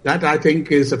 That, I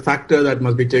think, is a factor that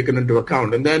must be taken into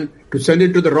account. And then to send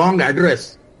it to the wrong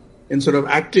address instead of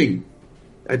acting,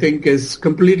 I think is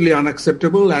completely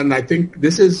unacceptable. And I think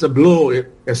this is a blow,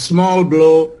 a small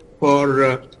blow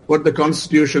for what the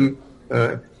Constitution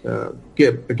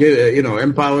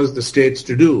empowers the states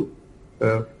to do.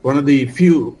 One of the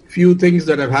few things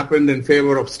that have happened in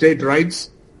favor of state rights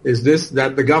is this,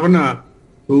 that the governor,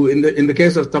 who in the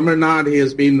case of Tamil Nadu, he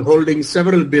has been holding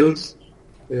several bills,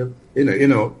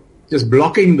 just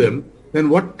blocking them. Then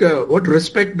what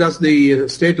respect does the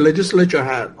state legislature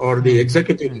have, or the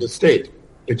executive of the state?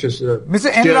 Which is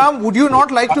Mr. N. Ram, would you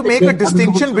not like to make a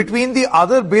distinction between the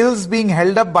other bills being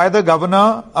held up by the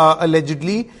governor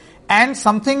allegedly, and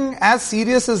something as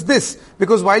serious as this?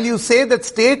 Because while you say that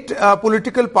state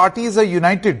political parties are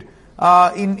united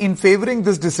in favoring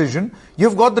this decision,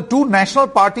 you've got the two national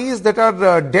parties that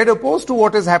are dead opposed to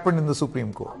what has happened in the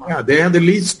Supreme Court. Yeah, they have the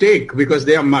least stake because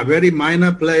they are very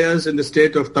minor players in the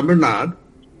state of Tamil Nadu.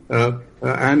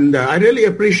 And I really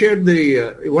appreciate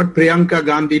what Priyanka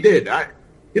Gandhi did. I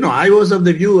was of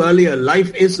the view earlier,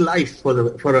 life is life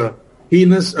for a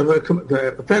heinous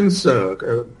offense,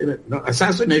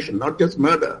 assassination, not just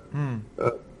murder,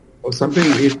 or something.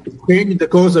 It changed the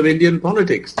course of Indian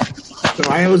politics. So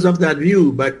I was of that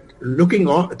view, but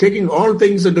taking all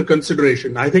things into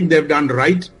consideration, I think they've done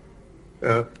right.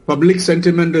 Public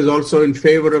sentiment is also in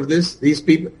favor of this. These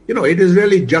people, it is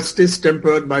really justice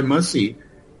tempered by mercy,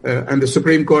 and the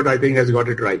Supreme Court, I think, has got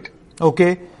it right.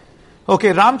 Okay,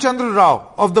 Ramchandra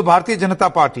Rao of the Bharatiya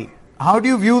Janata Party. How do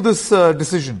you view this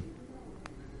decision?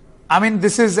 I mean,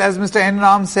 this is, as Mr. N.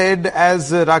 Ram said,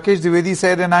 as Rakesh Dwivedi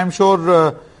said, and I'm sure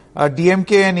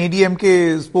DMK and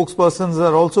ADMK spokespersons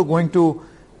are also going to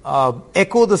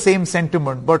echo the same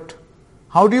sentiment. But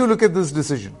how do you look at this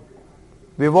decision?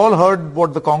 We've all heard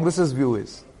what the Congress's view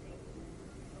is.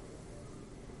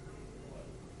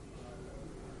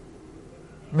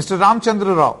 Mr.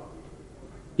 Ramchandra Rao.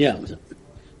 Yeah.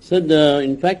 So,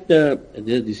 in fact,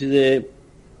 this is a,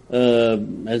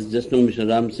 as just now Mr.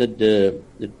 Ram said,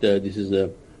 that this is a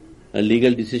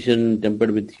legal decision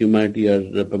tempered with humanity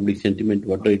or public sentiment,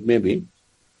 whatever it may be.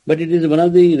 But it is one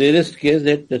of the rarest cases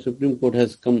that the Supreme Court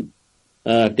has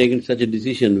taken such a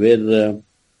decision where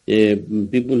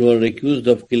people who are accused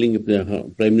of killing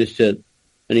the Prime Minister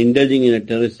and indulging in a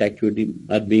terrorist activity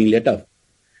are being let off.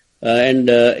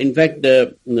 In fact,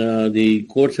 the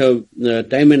courts have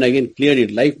time and again cleared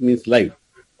it. Life means life.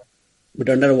 But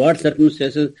under what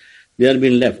circumstances they are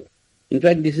being left? In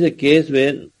fact, this is a case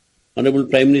where Honorable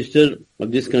Prime Minister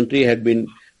of this country had been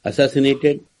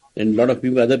assassinated and a lot of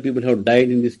people, other people have died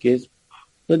in this case.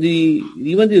 So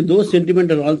those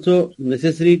sentiments are also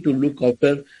necessary to look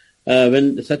after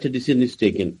when such a decision is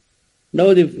taken.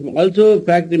 Now, the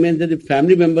fact remains that the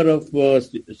family member of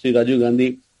Sri Rajiv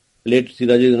Gandhi, late Sri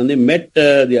Rajiv Gandhi, met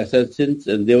the assassins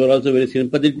and they were also very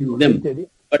sympathetic to them.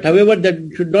 But however,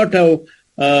 that should not have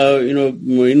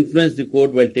influenced the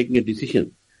court while taking a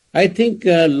decision. I think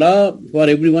law for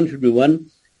everyone should be one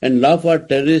and law for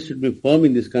terrorists should be firm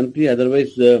in this country.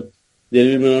 Otherwise, there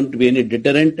will not be any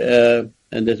deterrent.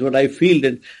 And that's what I feel,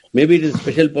 that maybe it is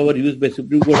special power used by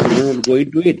Supreme Court. We will not go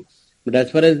into it. But as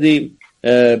far as the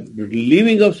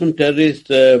relieving of some terrorists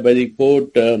by the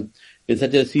court in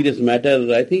such a serious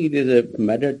matter, I think it is a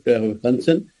matter to have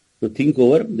concern to think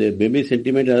over. The maybe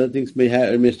sentiment and other things may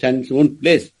stand in its own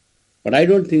place. But I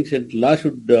don't think that law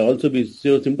should also be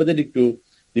so sympathetic to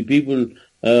the people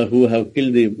who have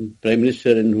killed the Prime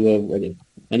Minister and who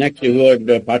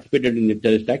had participated in the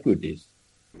terrorist activities.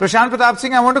 Prashant Pratap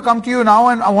Singh, I want to come to you now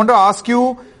and I want to ask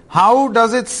you, how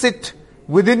does it sit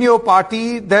within your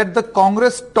party that the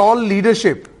Congress tall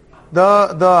leadership,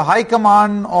 the High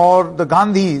Command or the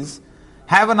Gandhis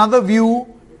have another view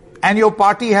and your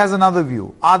party has another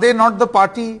view? Are they not the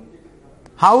party?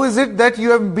 How is it that you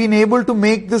have been able to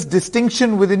make this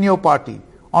distinction within your party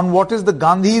on what is the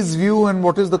Gandhi's view and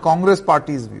what is the Congress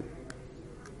party's view?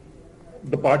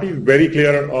 The party is very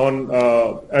clear on,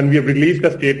 and we have released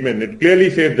a statement. It clearly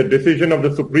says the decision of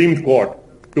the Supreme Court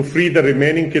to free the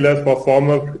remaining killers for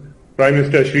former Prime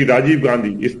Minister Sri Rajiv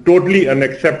Gandhi is totally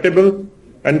unacceptable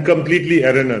and completely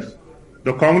erroneous.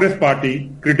 The Congress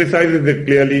party criticizes it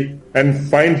clearly and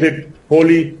finds it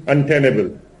wholly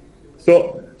untenable.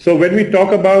 So when we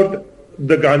talk about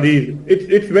the Gandhis,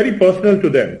 it's very personal to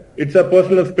them. It's a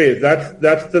personal space.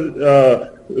 That's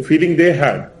the feeling they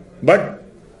had. But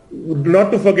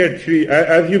not to forget, Shri,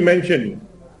 as you mentioned,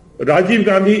 Rajiv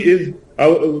Gandhi is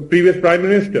our previous Prime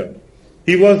Minister.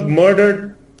 He was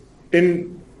murdered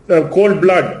in cold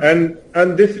blood, and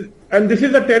this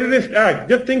is a terrorist act.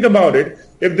 Just think about it.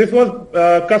 If this was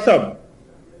Kasab,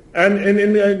 and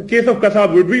in the case of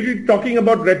Kasab, would we be talking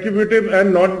about retributive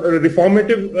and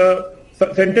non-reformative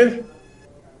sentence?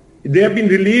 They have been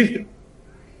released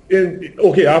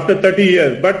after 30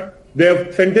 years, but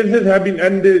their sentences have been,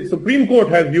 and the Supreme Court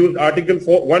has used Article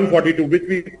 142, which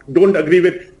we don't agree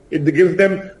with. It gives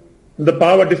them the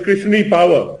power, discretionary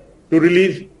power, to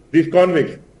release these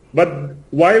convicts. But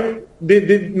why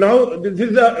now this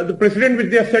is the precedent which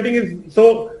they are setting is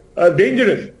so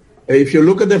dangerous. If you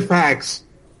look at the facts,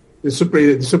 the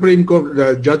Supreme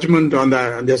Court judgment on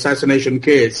the assassination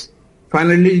case,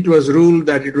 finally it was ruled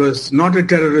that it was not a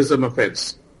terrorism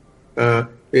offense.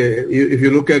 If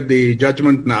you look at the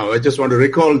judgment now, I just want to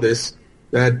recall this,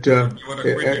 that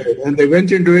and they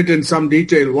went into it in some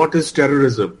detail, what is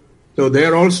terrorism. So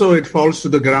there also it falls to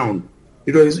the ground.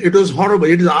 It was horrible.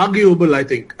 It is arguable, I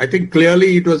think. I think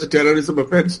clearly it was a terrorism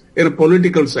offense in a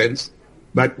political sense.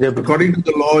 But according to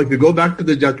the law, if you go back to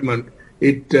the judgment,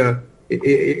 it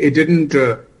didn't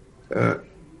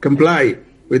comply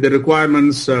with the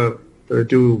requirements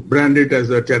to brand it as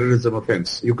a terrorism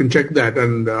offense. You can check that,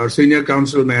 and our senior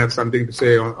counsel may have something to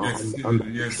say on that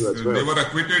issue as well. They were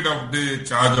acquitted of the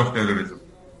charge of terrorism.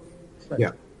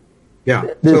 Yeah.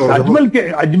 The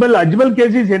Ajmal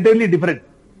case is entirely different.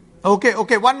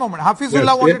 Okay, one moment.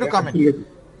 Hafizullah wanted to come in.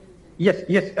 Yes.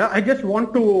 I just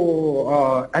want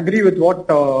to agree with what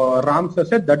Ram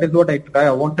said. That is what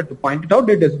I wanted to point it out.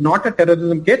 It is not a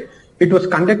terrorism case. It was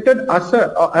conducted as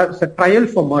a trial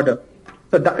for murder.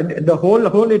 So the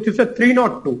whole it is a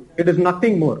 302. It is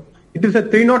nothing more. It is a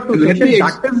 302 section.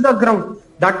 That is the ground.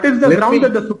 That is the ground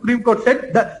that the Supreme Court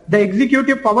said that the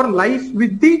executive power lies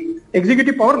with the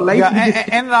executive power lies with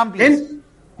the N. Ram, please.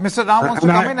 Mr. Ram wants to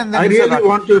come in and then I Mr. really Rakesh.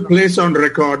 want to place on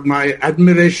record my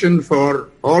admiration for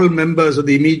all members of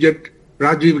the immediate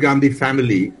Rajiv Gandhi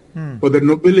family for the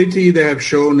nobility they have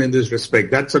shown in this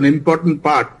respect. That's an important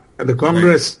part. And the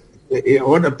Congress,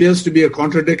 what appears to be a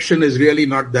contradiction is really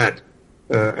not that.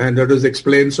 And that was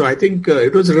explained. So I think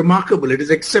it was remarkable. It is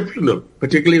exceptional,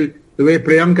 particularly the way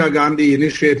Priyanka Gandhi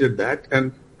initiated that.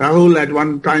 And Rahul at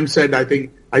one time said,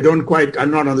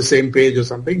 I'm not on the same page or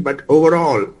something. But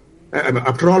overall,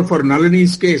 after all, for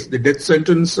Nalini's case, the death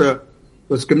sentence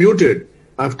was commuted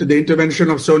after the intervention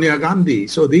of Sonia Gandhi.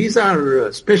 So these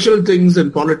are special things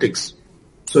in politics.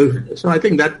 So I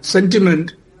think that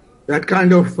sentiment, that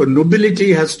kind of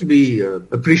nobility has to be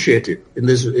appreciated in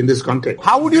this context.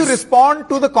 How would you respond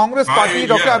to the Congress party,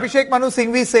 Dr. Abhishek Manu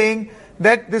Singhvi, saying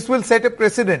that this will set a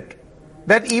precedent,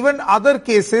 that even other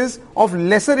cases of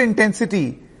lesser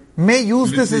intensity may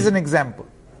use this as an example?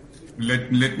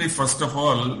 Let me first of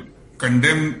all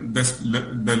condemn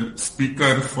the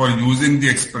speaker for using the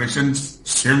expressions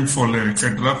shameful,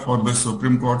 etc. for the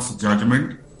Supreme Court's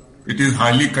judgment. It is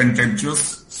highly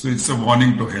contemptuous, so it's a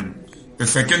warning to him. The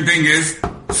second thing is,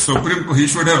 he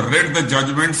should have read the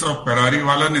judgments of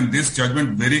Parariwalan in this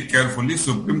judgment very carefully.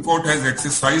 Supreme Court has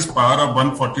exercised power of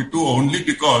 142 only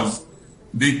because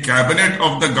the cabinet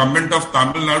of the government of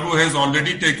Tamil Nadu has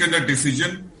already taken a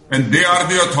decision, and they are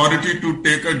the authority to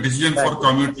take a decision for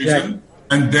commutation.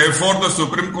 And therefore, the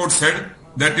Supreme Court said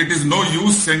that it is no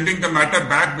use sending the matter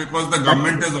back because the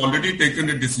government has already taken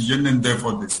a decision, and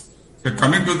therefore this. So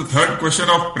coming to the third question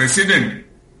of precedent,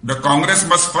 the Congress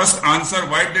must first answer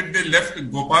why did they left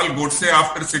Gopal Godse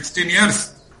after 16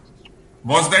 years?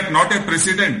 Was that not a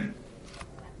precedent?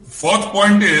 Fourth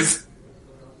point is,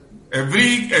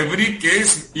 every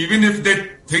case, even if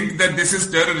they think that this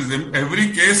is terrorism,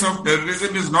 every case of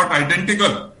terrorism is not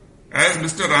identical. As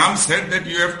Mr. Ram said, that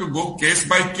you have to go case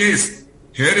by case.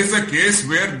 Here is a case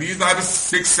where these are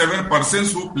 6-7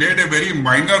 persons who played a very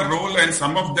minor role, and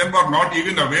some of them are not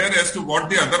even aware as to what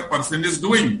the other person is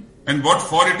doing and what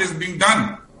for it is being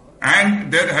done.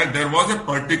 And there was a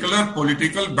particular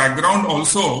political background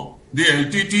also. The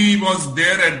LTT was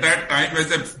there at that time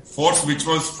as a force which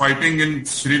was fighting in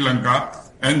Sri Lanka,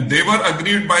 and they were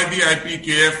agreed by the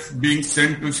IPKF being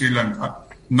sent to Sri Lanka.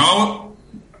 Now,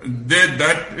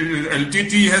 that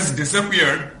LTT has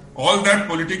disappeared, all that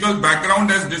political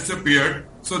background has disappeared.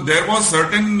 So there was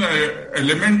certain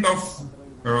element of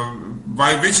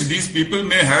by which these people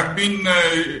may have been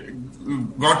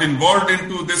got involved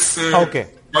into this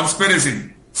conspiracy.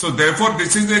 So therefore,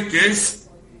 this is a case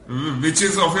which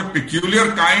is of a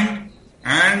peculiar kind,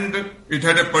 and it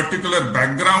had a particular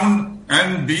background,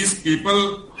 and these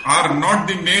people are not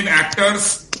the main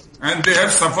actors, and they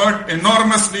have suffered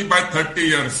enormously by 30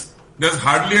 years. There's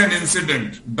hardly an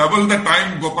incident, double the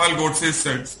time Gopal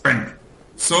Godse spent.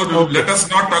 So let us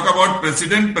not talk about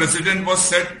precedent. Precedent was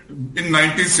set in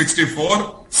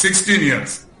 1964, 16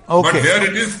 years. But here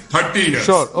it is 30 years.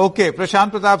 Sure. Okay. Prashant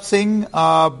Pratap Singh,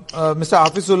 Mr.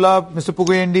 Hafizullah, Mr.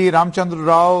 Pugayendi, Ramchandra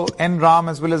Rao, N. Ram,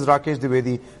 as well as Rakesh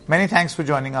Dwivedi. Many thanks for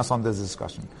joining us on this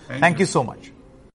discussion. Thank you so much.